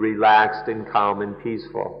be relaxed and calm and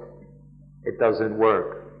peaceful. It doesn't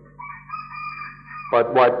work.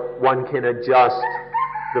 But what one can adjust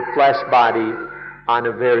the flesh body on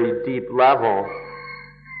a very deep level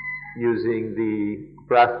using the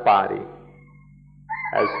breath body.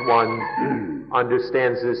 As one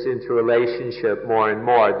understands this interrelationship more and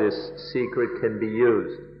more, this secret can be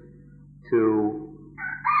used to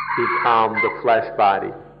calm the flesh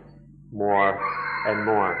body more and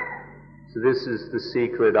more. So this is the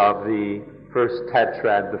secret of the first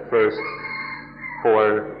tetrad, the first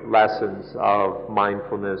 4 lessons of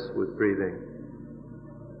mindfulness with breathing.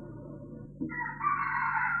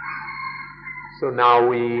 So now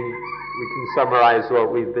we can summarize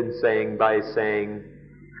what we've been saying by saying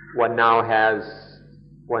one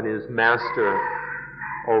is master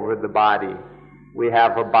over the body. We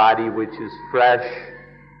have a body which is fresh,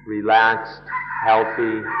 relaxed,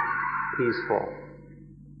 healthy, peaceful.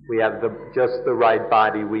 We have just the right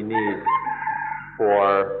body we need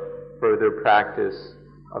for further practice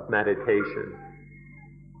of meditation.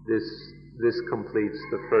 This completes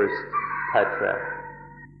the first tetrad.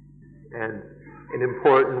 And an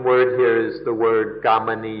important word here is the word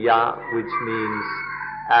gamaniya, which means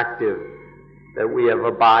active, that we have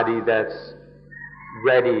a body that's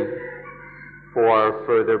ready for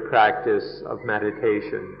further practice of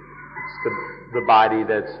meditation. It's the body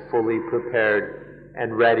that's fully prepared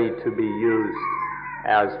and ready to be used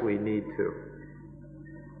as we need to.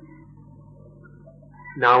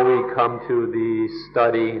 Now we come to the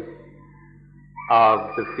study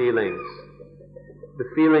of the feelings. The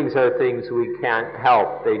feelings are things we can't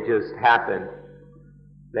help, they just happen.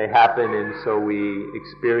 They happen, and so we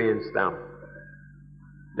experience them.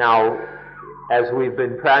 Now, as we've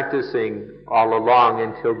been practicing all along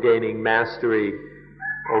until gaining mastery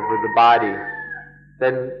over the body,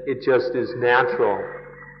 then it just is natural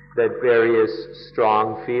that various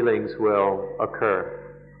strong feelings will occur.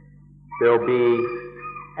 There'll be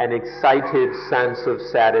an excited sense of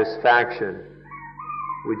satisfaction,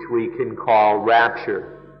 which we can call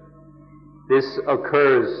rapture. This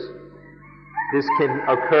can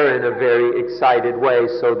occur in a very excited way,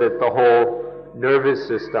 so that the whole nervous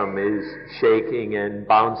system is shaking and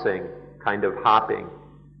bouncing, kind of hopping.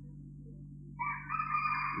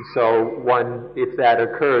 So if that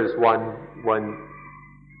occurs,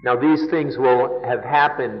 now these things will have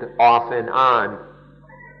happened off and on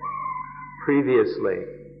previously,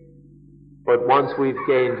 but once we've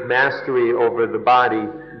gained mastery over the body,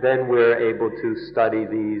 then we're able to study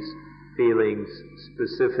these feelings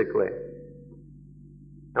specifically.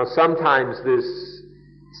 Now sometimes this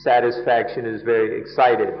satisfaction is very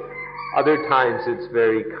excited. Other times it's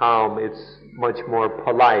very calm, it's much more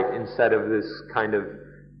polite. Instead of this kind of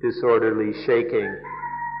disorderly shaking,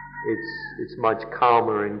 it's much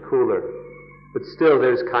calmer and cooler. But still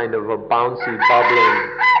there's kind of a bouncy,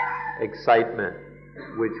 bubbling excitement,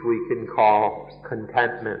 which we can call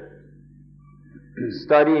contentment.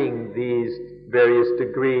 Studying these various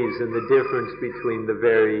degrees and the difference between the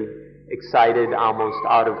very excited, almost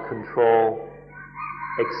out of control,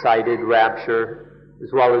 excited rapture,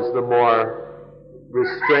 as well as the more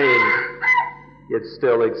restrained, yet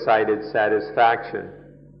still excited satisfaction,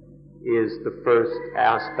 is the first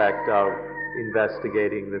aspect of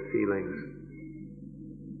investigating the feelings.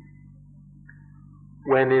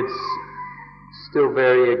 When it's still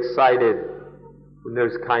very excited, when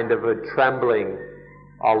there's kind of a trembling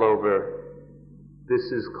all over, this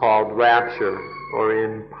is called rapture, or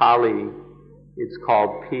in Pali, it's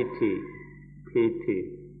called piti.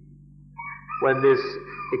 When this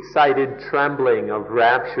excited trembling of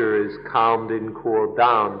rapture is calmed and cooled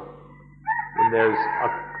down, when there's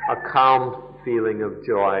a calmed feeling of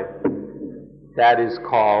joy. That is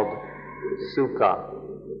called sukha,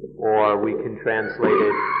 or we can translate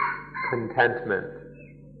it contentment.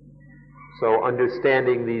 So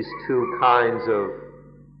understanding these two kinds of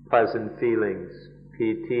pleasant feelings,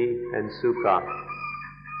 piti and sukha,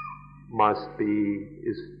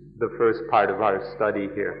 is the first part of our study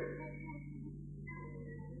here.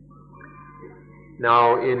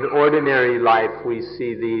 Now, in ordinary life, we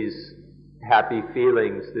see these happy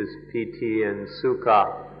feelings, this piti and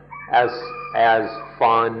sukha, as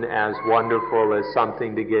fun, as wonderful, as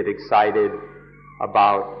something to get excited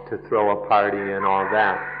about, to throw a party and all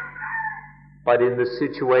that. But in the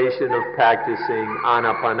situation of practicing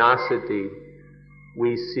anapanasati,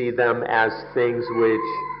 we see them as things which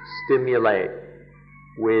stimulate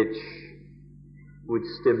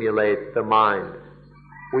the mind.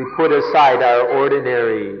 We put aside our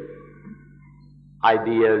ordinary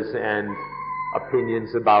ideas and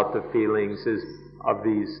opinions about the feelings of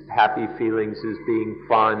these happy feelings as being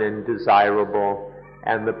fun and desirable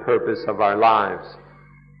and the purpose of our lives.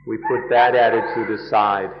 We put that attitude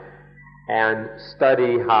aside and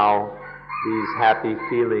study how these happy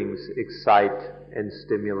feelings excite and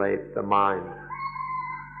stimulate the mind.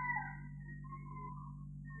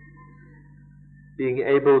 Being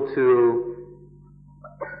able to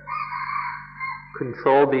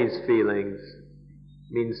control these feelings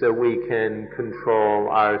means that we can control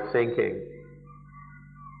our thinking.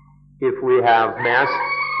 If we have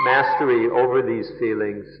mastery over these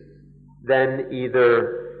feelings, then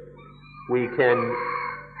either we can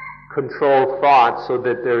control thought so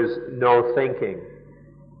that there's no thinking,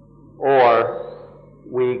 or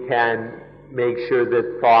we can make sure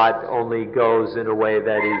that thought only goes in a way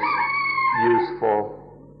that is useful,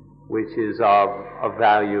 which is of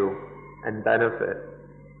value and benefit.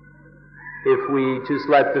 If we just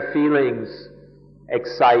let the feelings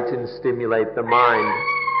excite and stimulate the mind,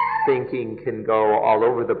 thinking can go all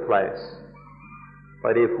over the place.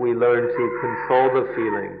 But if we learn to control the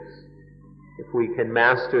feelings, if we can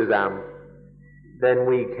master them, then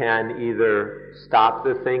we can either stop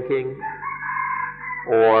the thinking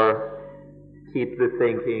or keep the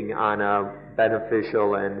thinking on a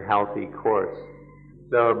beneficial and healthy course.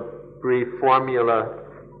 The brief formula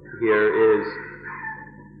here is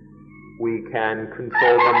we can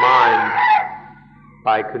control the mind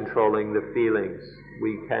by controlling the feelings.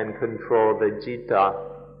 We can control the citta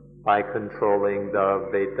by controlling the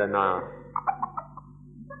vedana.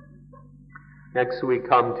 Next we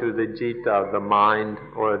come to the citta, the mind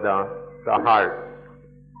or the heart.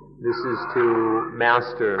 This is to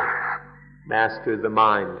master the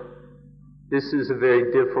mind. This is a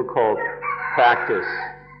very difficult practice.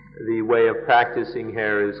 The way of practicing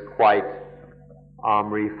here is quite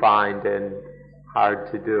refined and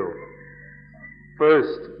hard to do.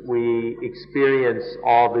 First, we experience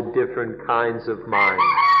all the different kinds of mind.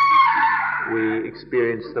 We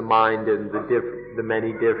experience the mind in the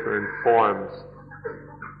many different forms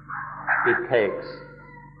it takes.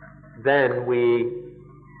 Then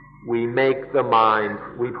we make the mind,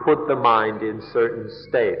 we put the mind in certain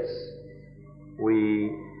states.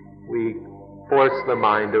 We force the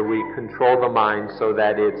mind, or we control the mind so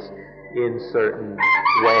that it's in certain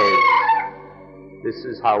ways. This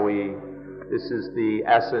is the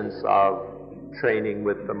essence of training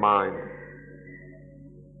with the mind.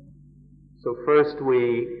 So first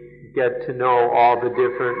we get to know all the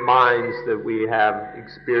different minds that we have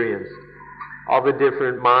experienced. All the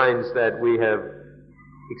different minds that we have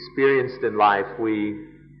experienced in life, we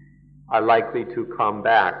are likely to come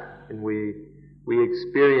back, and we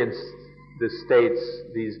experience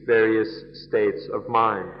these various states of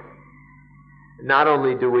mind. Not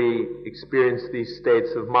only do we experience these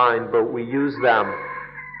states of mind, but we use them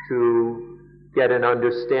to get an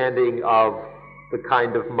understanding of the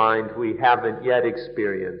kind of mind we haven't yet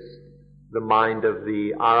experienced, the mind of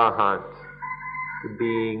the Arahant, the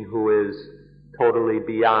being who is totally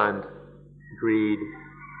beyond greed,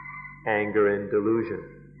 anger, and delusion.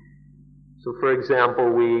 So for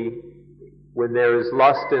example, when there is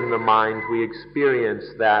lust in the mind, we experience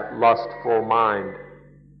that lustful mind.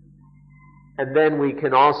 And then we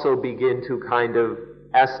can also begin to kind of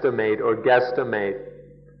estimate or guesstimate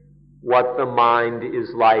what the mind is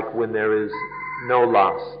like when there is no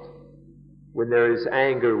lust. When there is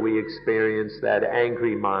anger, we experience that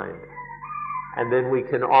angry mind. And then we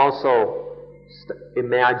can also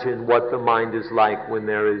imagine what the mind is like when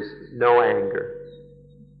there is no anger.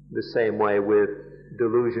 The same way with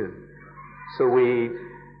delusion. So we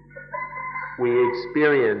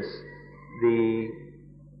experience the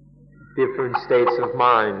different states of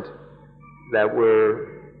mind that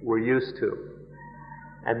we're used to.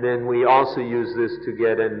 And then we also use this to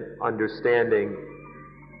get an understanding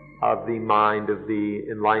of the mind of the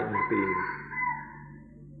enlightened being.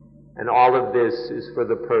 And all of this is for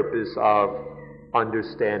the purpose of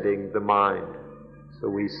understanding the mind. So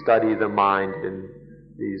we study the mind in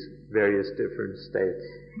these various different states.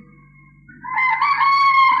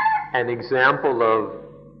 An example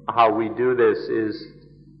of how we do this is,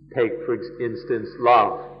 take for instance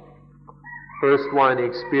love. First one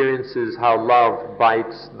experiences how love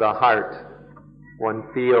bites the heart. One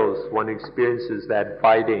feels, one experiences that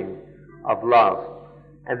biting of love.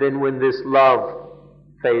 And then when this love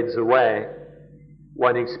fades away,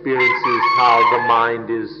 one experiences how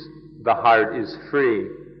the heart is free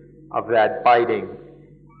of that biting.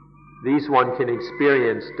 These one can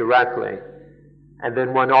experience directly. And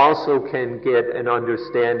then one also can get an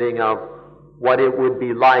understanding of what it would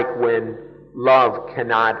be like when love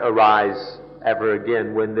cannot arise ever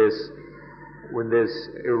again, when this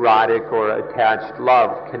erotic or attached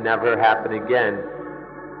love can never happen again,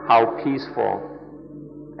 how peaceful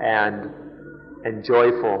and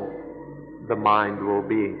joyful the mind will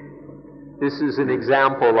be. This is an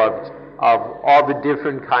example of all the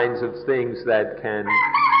different kinds of things that can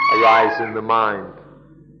arise in the mind,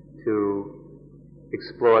 to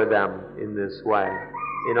explore them in this way,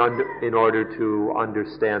 in order to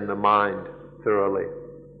understand the mind thoroughly.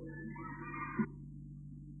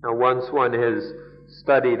 Now, once one has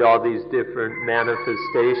studied all these different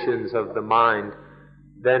manifestations of the mind,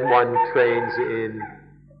 then one trains in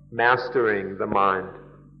mastering the mind.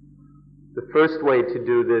 The first way to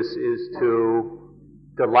do this is to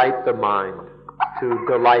delight the mind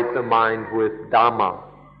with Dhamma,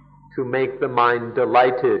 to make the mind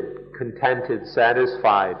delighted, contented,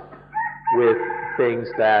 satisfied with things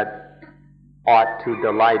that ought to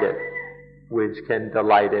delight it, which can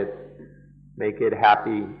delight it, make it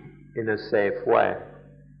happy in a safe way.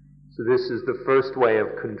 So this is the first way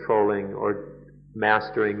of controlling or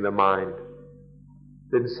mastering the mind.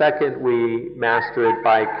 Then second, we master it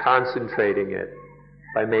by concentrating it,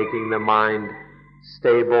 by making the mind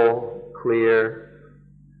stable, clear,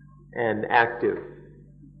 and active.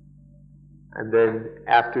 And then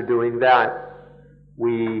after doing that,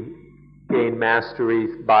 we gain mastery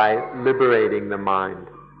by liberating the mind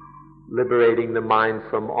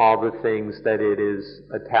from all the things that it is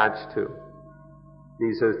attached to.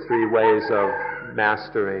 These are three ways of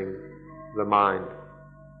mastering the mind.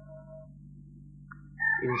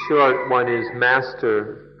 In short, one is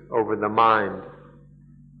master over the mind.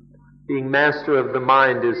 Being master of the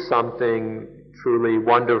mind is something truly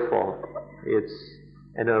wonderful. It's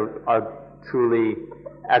a truly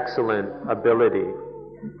excellent ability.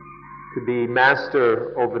 To be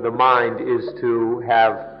master over the mind is to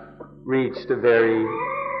have reached a very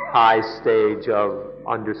high stage of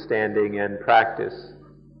understanding and practice.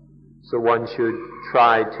 So one should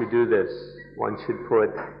try to do this. One should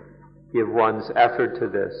give one's effort to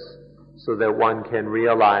this, so that one can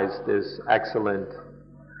realize this excellent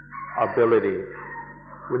ability.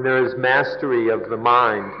 When there is mastery of the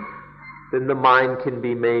mind, then the mind can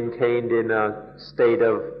be maintained in a state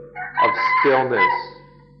of stillness.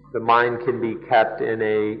 The mind can be kept in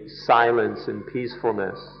a silence and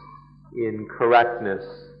peacefulness, in correctness,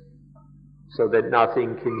 so that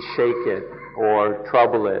nothing can shake it or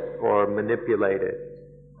trouble it or manipulate it.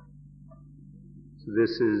 So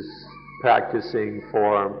this is practicing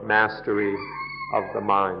for mastery of the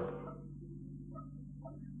mind.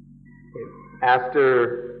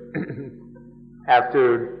 After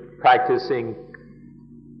practicing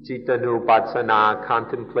cittanupassana,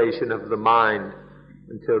 contemplation of the mind,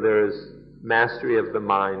 until there is mastery of the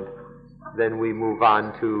mind, then we move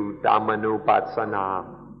on to dhammanupassana,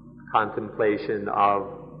 contemplation of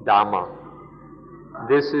Dhamma.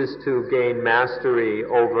 This is to gain mastery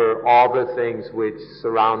over all the things which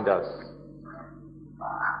surround us.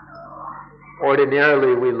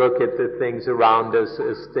 Ordinarily, we look at the things around us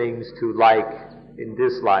as things to like and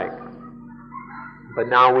dislike. But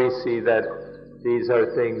now we see that these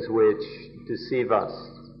are things which deceive us.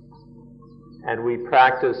 And we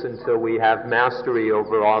practice until we have mastery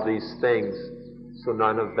over all these things, so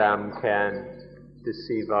none of them can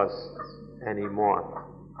deceive us anymore.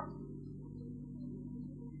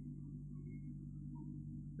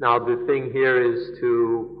 Now the thing here is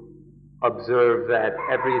to observe that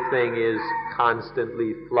everything is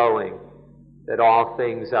constantly flowing, that all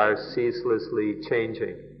things are ceaselessly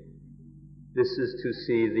changing. This is to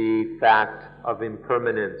see the fact of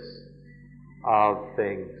impermanence of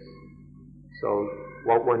things. So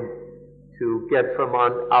to get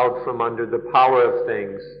out from under the power of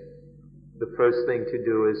things, the first thing to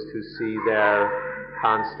do is to see their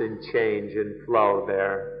constant change and flow,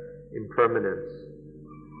 their impermanence.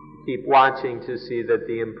 Keep watching to see that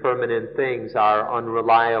the impermanent things are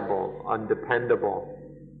unreliable, undependable,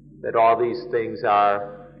 that all these things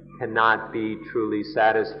cannot be truly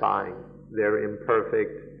satisfying. They're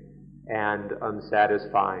imperfect and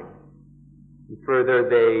unsatisfying. And further,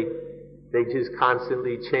 they just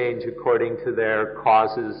constantly change according to their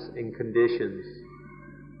causes and conditions.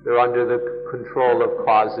 They're under the control of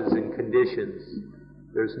causes and conditions.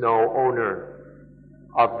 There's no owner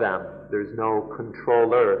of them. There's no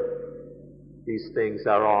controller. These things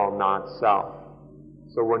are all not self.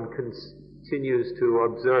 So one continues to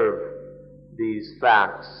observe these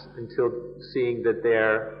facts until seeing that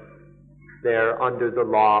they're under the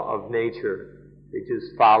law of nature. They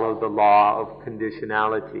just follow the law of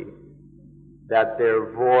conditionality. That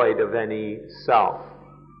they're void of any self,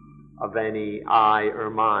 of any I or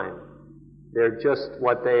mine. They're just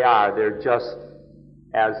what they are. They're just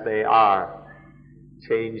as they are,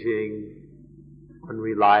 changing,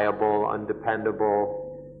 unreliable,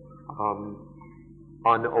 undependable,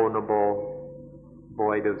 unownable,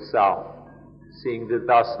 void of self. Seeing the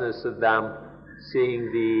thusness of them,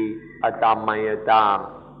 seeing the adammayada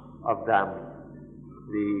of them,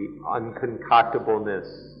 the unconcoctableness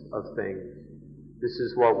of things. This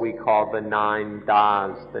is what we call the 9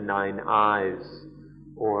 das, the 9 eyes,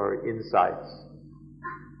 or insights.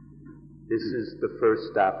 This is the first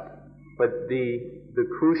step. But the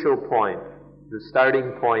crucial point, the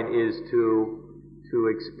starting point, is to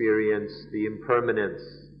experience the impermanence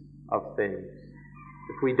of things.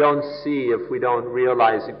 If we don't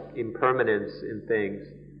realize impermanence in things,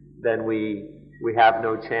 then we have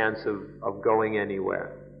no chance of going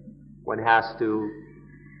anywhere. One has to,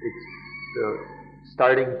 the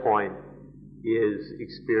starting point is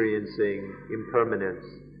experiencing impermanence,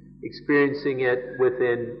 experiencing it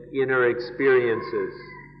within inner experiences,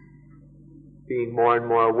 being more and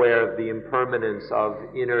more aware of the impermanence of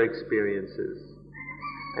inner experiences,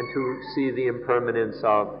 and to see the impermanence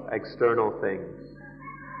of external things,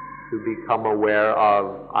 to become aware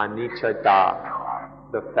of anicca,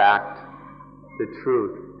 the fact, the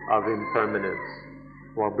truth of impermanence,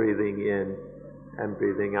 while breathing in and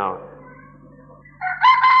breathing out.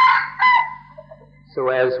 So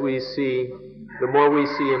as we see, the more we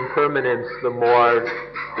see impermanence, the more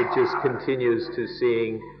it just continues to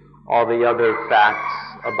seeing all the other facts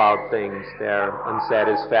about things, their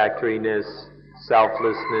unsatisfactoriness,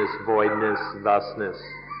 selflessness, voidness, thusness,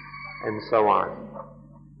 and so on.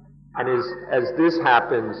 And as this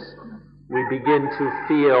happens, we begin to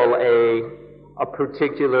feel a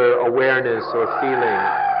particular awareness or feeling,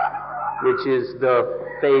 which is the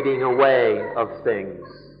fading away of things.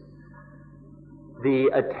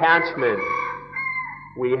 The attachment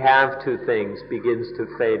we have to things begins to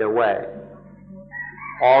fade away.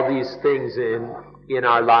 All these things in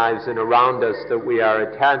our lives and around us that we are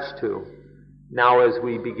attached to, now as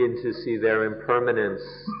we begin to see their impermanence,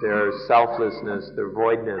 their selflessness, their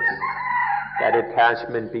voidness, that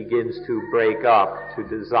attachment begins to break up, to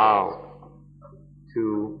dissolve,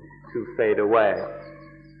 to fade away.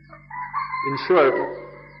 In short,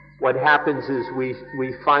 what happens is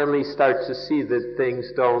we finally start to see that things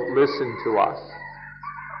don't listen to us.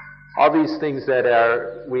 All these things that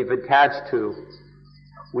we've attached to,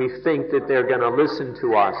 we think that they're going to listen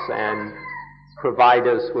to us and provide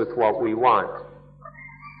us with what we want.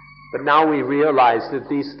 But now we realize that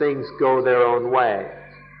these things go their own way.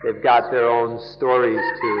 They've got their own stories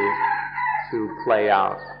to play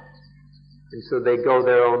out. And so they go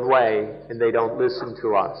their own way and they don't listen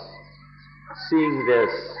to us. Seeing this,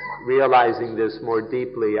 realizing this more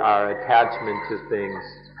deeply, our attachment to things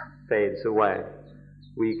fades away.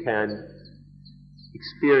 We can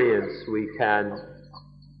experience, we can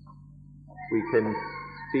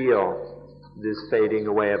feel this fading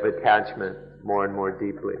away of attachment more and more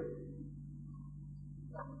deeply.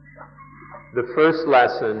 The first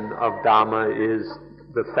lesson of Dhamma is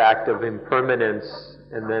the fact of impermanence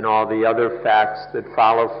and then all the other facts that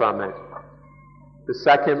follow from it. The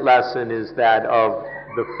second lesson is that of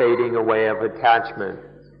the fading away of attachment,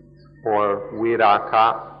 or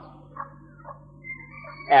viraka.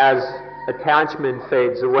 As attachment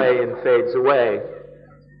fades away,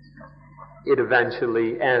 it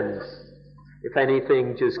eventually ends. If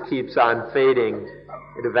anything just keeps on fading,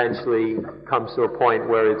 it eventually comes to a point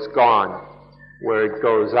where it's gone, where it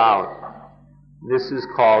goes out. This is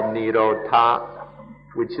called nirodha,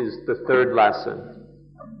 which is the third lesson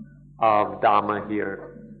of Dhamma here.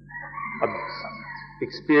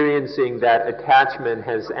 Experiencing that attachment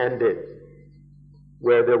has ended.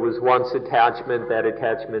 Where there was once attachment, that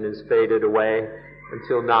attachment has faded away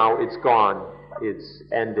until now it's gone. it's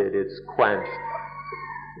ended, it's quenched.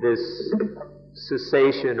 This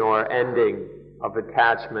cessation or ending of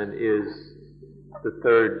attachment is the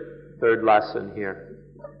third lesson here.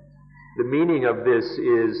 The meaning of this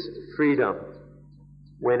is freedom.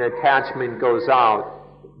 When attachment goes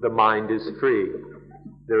out, the mind is free.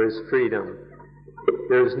 There is freedom.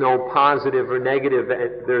 There's no positive or negative,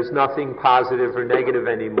 there's nothing positive or negative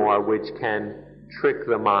anymore which can trick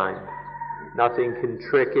the mind. Nothing can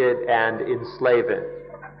trick it and enslave it.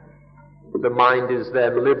 The mind is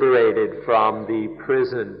then liberated from the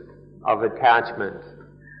prison of attachment.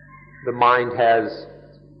 The mind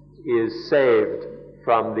is saved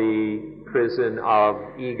from the prison of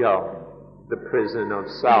ego, the prison of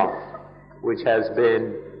self, which has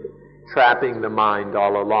been trapping the mind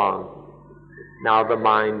all along. Now the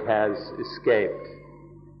mind has escaped.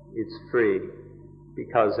 It's free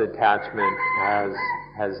because attachment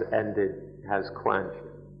has ended, has quenched.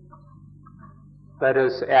 Let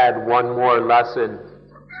us add one more lesson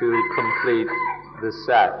to complete the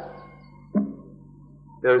set.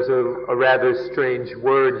 There's a rather strange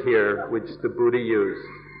word here which the Buddha used.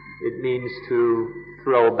 It means to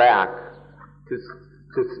throw back, to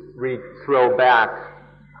throw back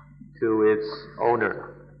to its owner.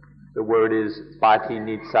 The word is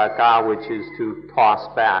patinitsaka, which is to toss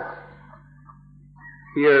back.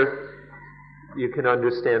 Here, you can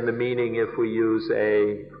understand the meaning if we use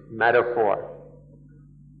a metaphor.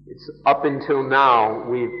 It's up until now,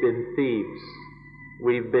 we've been thieves.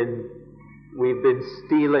 We've been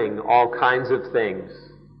stealing all kinds of things,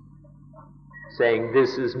 saying,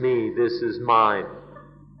 this is me, this is mine,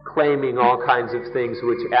 claiming all kinds of things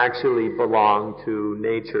which actually belong to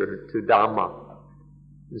nature, to Dhamma.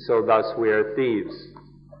 And so thus we are thieves.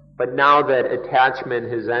 But now that attachment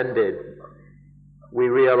has ended, we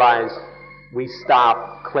realize we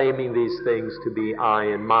stop claiming these things to be I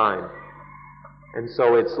and mine. And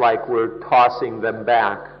so it's like we're tossing them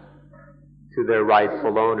back to their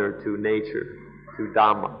rightful owner, to nature, to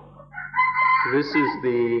Dhamma. This is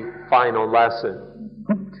the final lesson,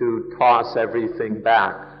 to toss everything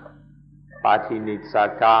back.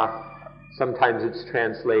 Patinitsaka. Sometimes it's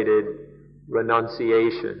translated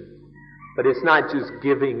renunciation. But it's not just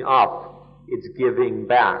giving up, it's giving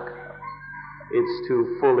back. It's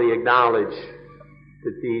to fully acknowledge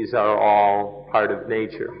that these are all part of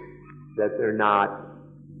nature, that they're not,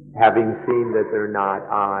 having seen that they're not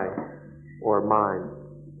I or mine.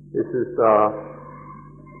 This is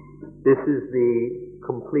the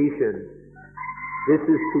completion. This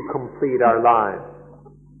is to complete our lives.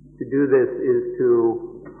 To do this is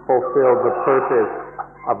to fulfill the purpose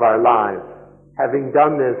of our lives. Having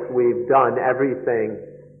done this, we've done everything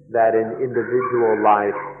that an individual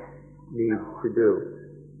life needs to do.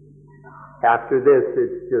 After this,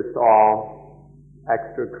 it's just all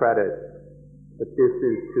extra credit. But this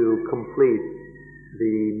is to complete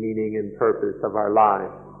the meaning and purpose of our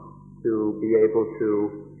lives, to be able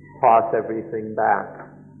to toss everything back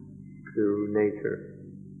to nature.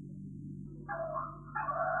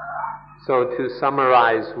 So to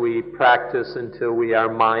summarize, we practice until we are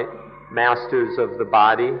masters of the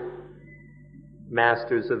body,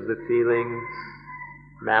 masters of the feelings,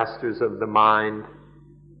 masters of the mind,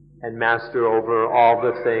 and master over all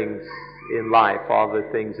the things in life, all the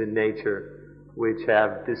things in nature which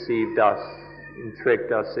have deceived us and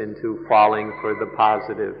tricked us into falling for the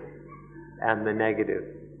positive and the negative.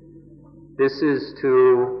 This is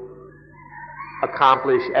to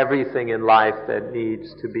accomplish everything in life that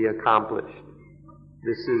needs to be accomplished.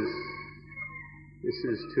 This is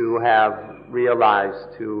to have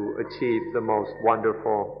realized, to achieve the most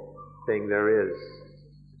wonderful thing there is,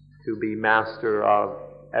 to be master of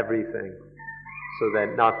everything, so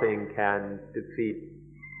that nothing can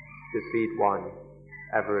defeat one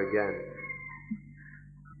ever again.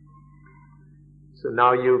 So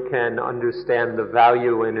now you can understand the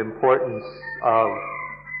value and importance of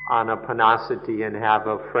anapanasati and have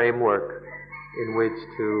a framework in which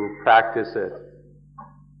to practice it.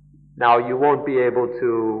 Now you won't be able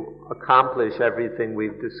to accomplish everything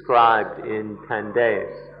we've described in 10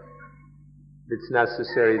 days. It's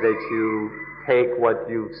necessary that you take what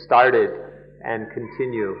you've started and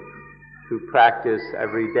continue to practice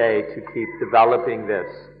every day to keep developing this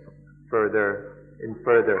further and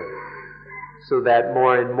further, so that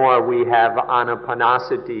more and more we have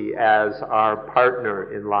anapanasati as our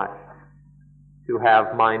partner in life, to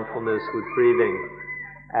have mindfulness with breathing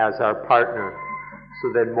as our partner,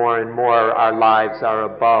 so that more and more our lives are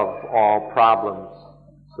above all problems,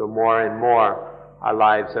 so more and more our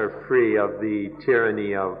lives are free of the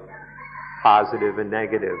tyranny of positive and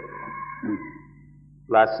negative,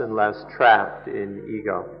 less and less trapped in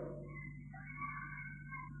ego.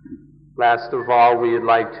 Last of all, we'd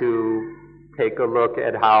like to take a look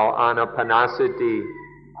at how anapanasati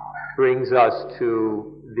brings us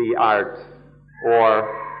to the art, or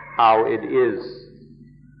how it is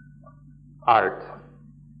art.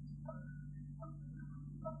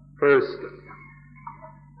 First,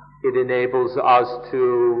 it enables us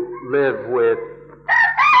to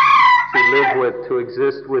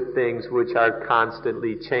exist with things which are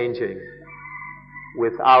constantly changing,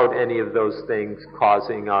 without any of those things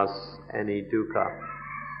causing us any dukkha.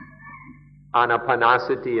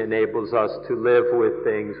 Anapanasati enables us to live with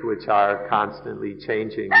things which are constantly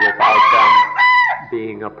changing without them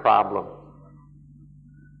being a problem.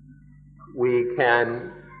 We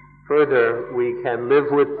can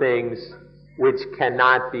live with things which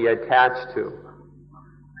cannot be attached to.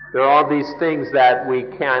 There are all these things that we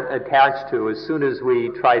can't attach to. As soon as we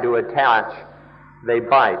try to attach, they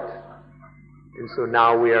bite. And so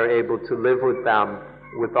now we are able to live with them,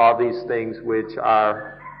 with all these things which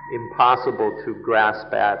are impossible to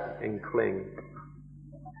grasp at and cling.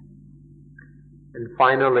 And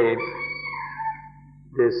finally,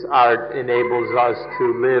 this art enables us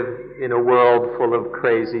to live in a world full of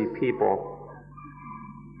crazy people.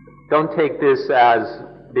 Don't take this as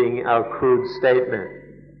being a crude statement,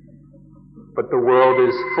 but the world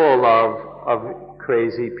is full of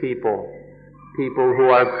crazy people. People who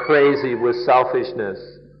are crazy with selfishness,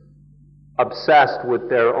 obsessed with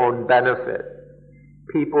their own benefit.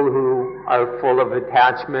 People who are full of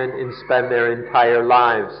attachment and spend their entire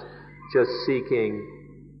lives just seeking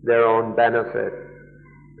their own benefit.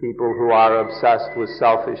 People who are obsessed with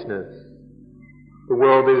selfishness. The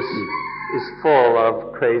world is full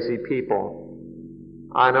of crazy people.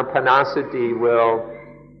 Anapanasati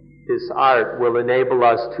this art will enable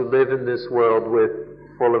us to live in this world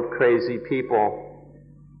full of crazy people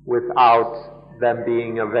without them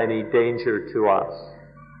being of any danger to us.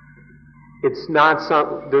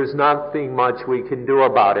 There's nothing much we can do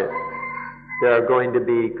about it. There are going to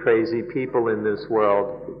be crazy people in this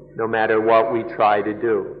world, no matter what we try to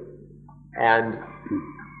do. And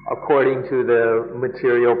according to the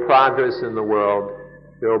material progress in the world,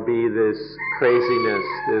 there will be this craziness,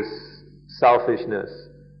 this selfishness,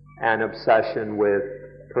 and obsession with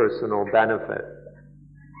personal benefit.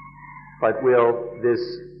 But this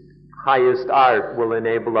highest art will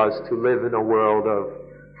enable us to live in a world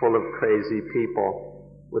full of crazy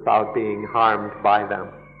people without being harmed by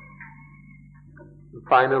them. And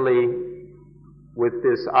finally, with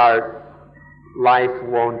this art, life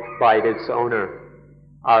won't bite its owner.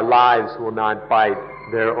 Our lives will not bite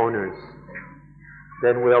their owners.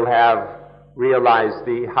 Then we'll have realized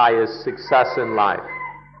the highest success in life.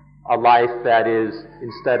 A life that is,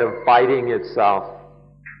 instead of biting itself,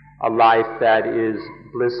 a life that is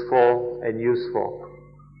blissful and useful.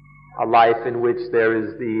 A life in which there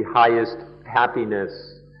is the highest happiness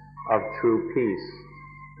of true peace.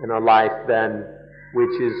 And a life then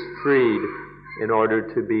which is freed in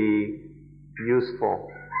order to be useful.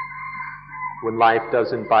 When life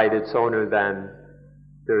doesn't bite its owner, then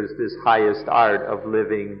there's this highest art of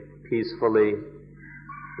living peacefully,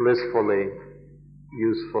 blissfully,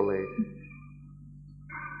 usefully.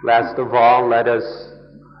 Last of all, let us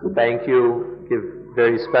thank you, give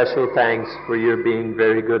very special thanks for your being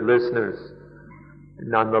very good listeners.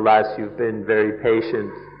 Nonetheless, you've been very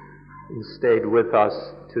patient and stayed with us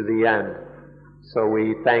to the end. So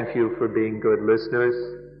we thank you for being good listeners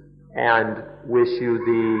and wish you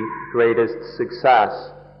the greatest success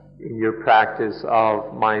in your practice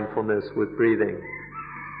of mindfulness with breathing.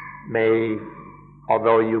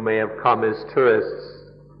 Although you may have come as tourists,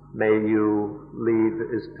 may you leave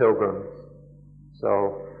as pilgrims.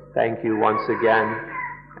 So thank you once again,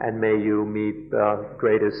 and may you meet the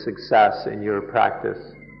greatest success in your practice.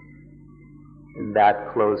 And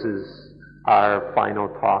that closes our final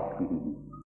talk.